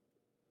think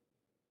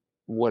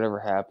whatever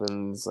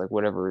happens, like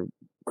whatever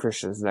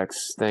Christian's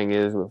next thing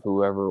is with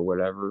whoever or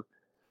whatever,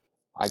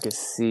 I could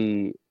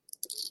see.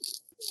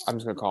 I'm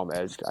just gonna call him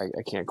Edge. I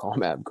can't call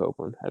him Adam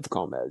Copeland. I have to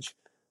call him Edge.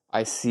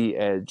 I see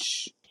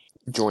Edge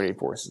joining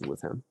forces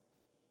with him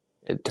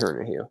and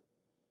turning heel.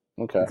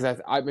 Okay. Because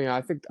I mean,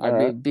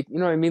 you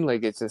know what I mean?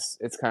 Like, it's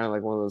kind of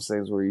like one of those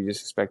things where you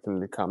just expect him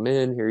to come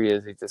in. Here he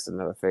is. He's just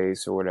another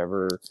face or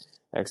whatever,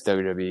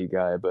 ex-WWE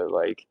guy. But,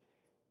 like,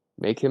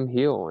 make him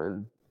heel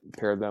and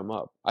pair them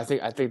up. I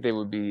think they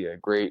would be a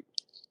great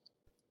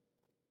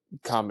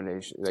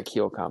combination, like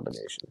heel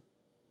combination.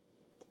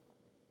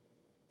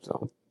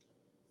 So.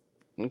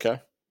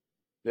 Okay.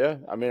 Yeah,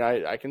 I mean,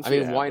 I can see. I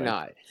mean, why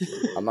not?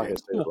 I'm not gonna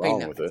say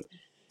wrong with it.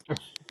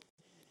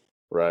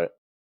 Right.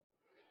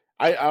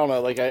 I don't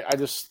know. Like, I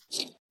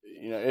just,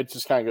 it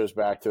just kind of goes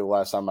back to the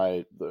last time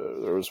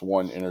there was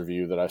one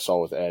interview that I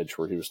saw with Edge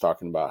where he was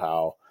talking about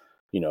how,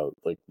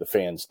 like, the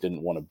fans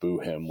didn't want to boo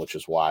him, which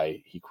is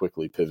why he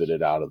quickly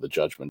pivoted out of the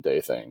Judgment Day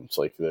thing. It's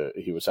like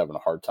he was having a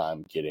hard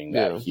time getting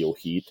that heel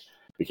heat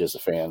because the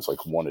fans,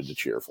 like, wanted to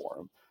cheer for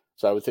him.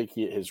 So I would think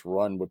his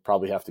run would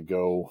probably have to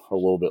go a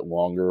little bit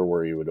longer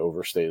where he would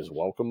overstay his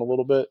welcome a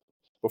little bit.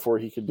 before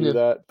he could do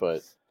that.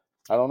 But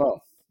I don't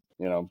know,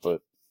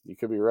 but you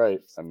could be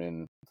right. I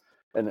mean,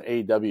 and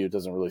AEW, it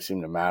doesn't really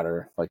seem to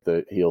matter, like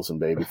the heels and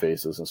baby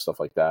faces and stuff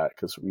like that.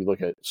 Because we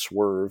look at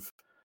Swerve,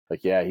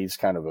 like, yeah, he's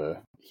kind of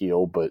a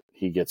heel, but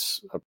he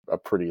gets a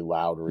pretty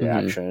loud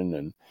reaction.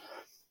 And,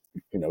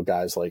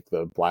 guys like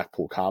the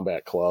Blackpool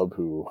Combat Club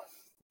who,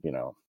 did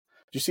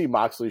you see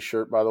Moxley's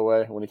shirt, by the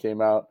way, when he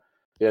came out?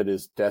 He had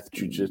his Death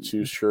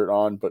Jiu-Jitsu shirt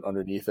on, but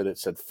underneath it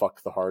said,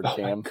 "Fuck the hard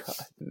cam." God,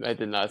 I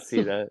did not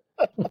see that.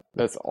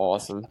 That's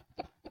awesome.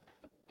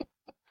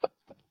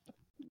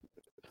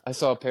 I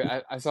saw a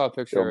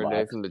picture the other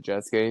day from the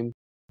Jets game,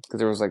 because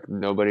there was, like,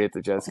 nobody at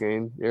the Jets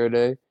game the other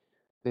day.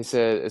 They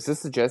said, "Is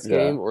this the Jets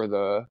game or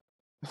the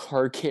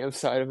hard cam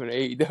side of an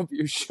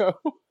AEW show?"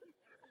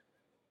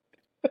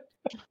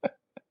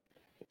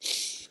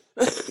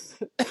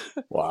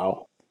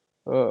 Wow.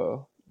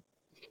 Oh,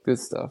 good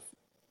stuff.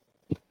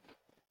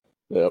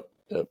 Yep.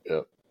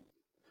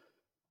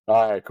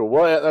 All right, cool.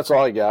 Well, that's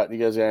all I got. You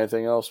guys got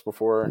anything else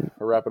before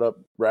I wrap it up?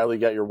 Riley,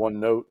 got your one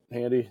note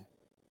handy?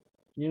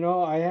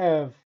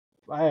 I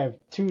have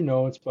 2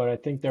 notes, but I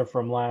think they're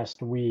from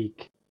last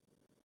week.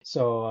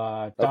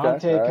 So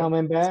Dante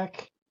coming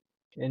back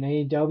in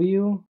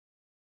AEW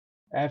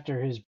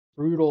after his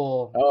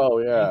brutal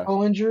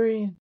ankle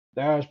injury,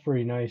 that was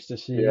pretty nice to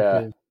see.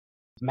 Yeah.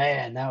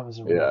 Man, that was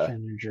a rough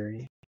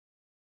injury.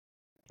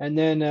 And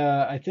then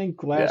I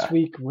think last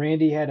week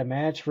Randy had a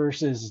match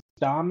versus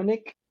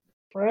Dominic,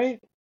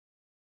 right?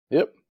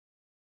 Yep.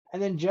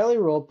 And then Jelly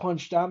Roll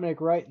punched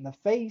Dominic right in the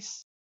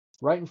face,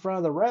 right in front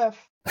of the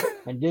ref,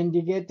 and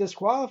didn't get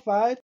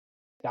disqualified.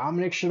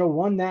 Dominic should have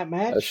won that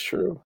match. That's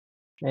true.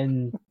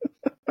 And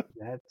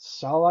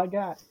that's all I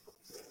got.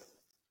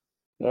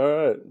 All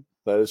right.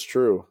 That is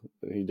true.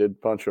 He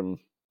did punch him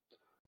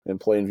in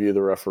plain view of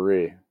the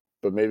referee.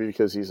 But maybe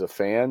because he's a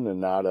fan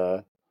and not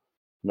a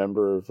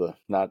member of the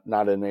not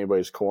in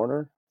anybody's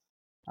corner.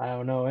 I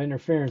don't know.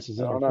 Interference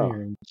is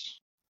interference.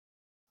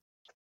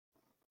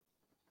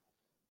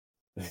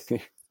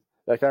 That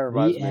kind of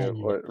reminds me of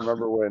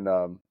remember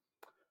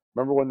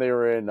when they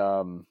were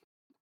in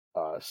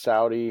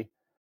Saudi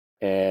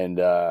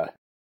and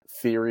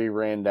Theory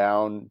ran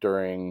down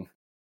during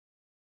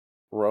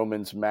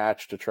Roman's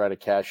match to try to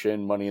cash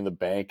in Money in the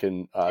Bank,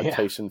 and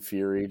Tyson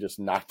Fury just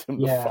knocked him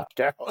the fuck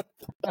out.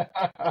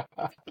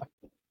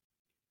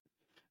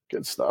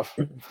 Good stuff.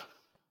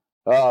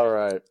 All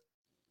right.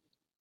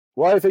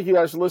 Well, I thank you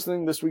guys for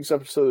listening to this week's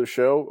episode of the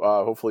show.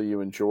 Hopefully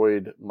you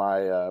enjoyed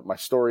my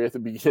story at the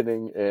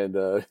beginning and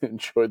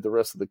enjoyed the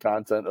rest of the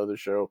content of the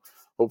show.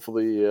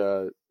 Hopefully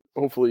you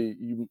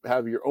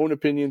have your own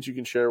opinions you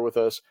can share with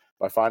us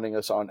by finding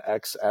us on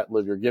X at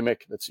Live Your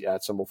Gimmick. That's the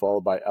 @ symbol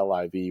followed by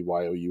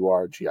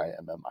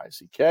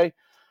LIVYOURGIMMICK.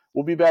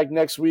 We'll be back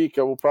next week.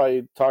 We'll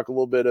probably talk a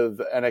little bit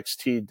of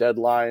NXT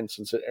Deadline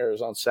since it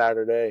airs on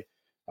Saturday.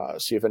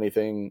 See if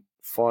anything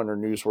fun or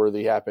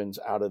newsworthy happens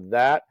out of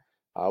that.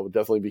 We'll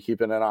definitely be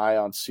keeping an eye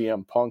on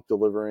CM Punk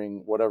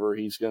delivering whatever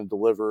he's going to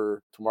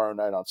deliver tomorrow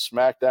night on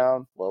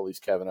SmackDown. Well, at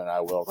least Kevin and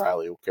I will.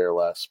 Riley will care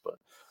less, but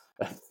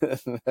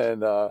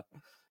and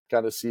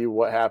kind of see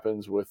what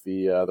happens with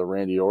the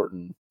Randy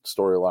Orton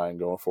storyline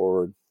going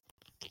forward.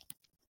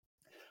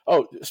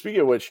 Oh,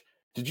 speaking of which,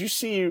 did you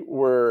see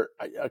where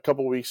a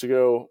couple weeks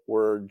ago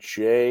where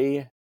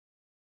Jay,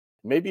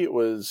 maybe it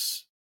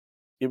was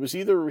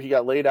either he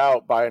got laid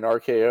out by an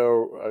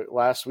RKO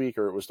last week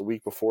or it was the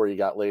week before he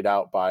got laid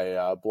out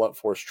by blunt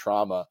force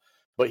trauma,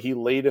 but he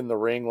laid in the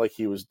ring like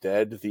he was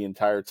dead the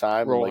entire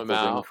time. Roll and him the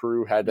out. Ring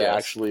crew had to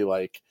actually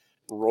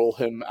roll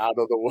him out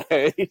of the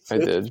way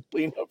to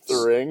clean up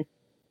the ring.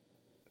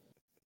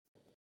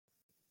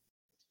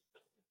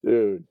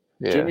 Dude.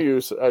 Yeah. Jimmy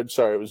Uso, I'm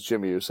sorry, it was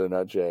Jimmy Uso,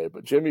 not Jay,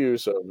 but Jimmy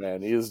Uso,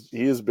 man, he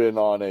has been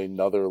on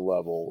another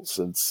level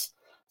since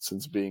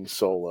being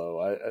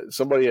solo.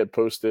 Somebody had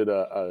posted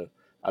a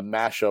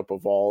mashup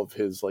of all of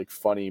his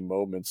funny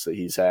moments that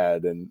he's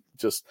had, and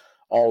just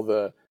all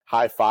the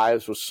high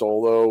fives with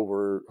Solo,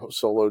 where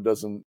Solo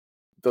doesn't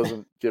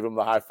give him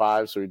the high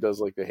five, so he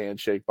does the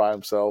handshake by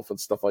himself and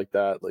stuff like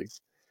that.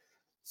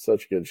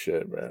 Such good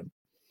shit, man.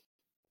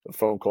 The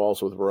phone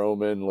calls with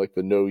Roman,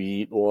 the no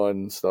eat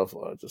one, stuff,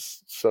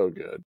 just so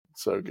good.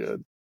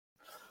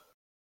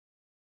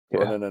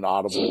 Running an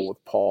audible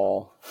with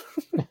Paul.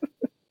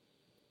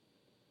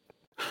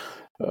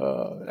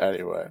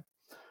 Anyway.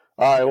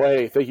 All right, well,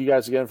 hey, thank you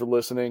guys again for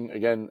listening.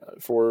 Again,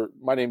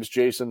 my name is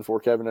Jason, for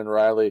Kevin and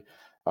Riley.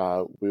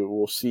 We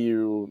will see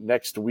you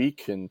next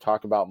week and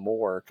talk about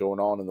more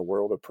going on in the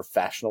world of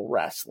professional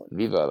wrestling.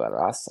 Viva la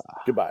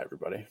raza. Goodbye,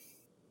 everybody.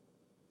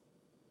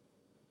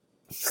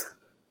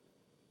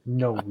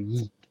 No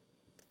eat.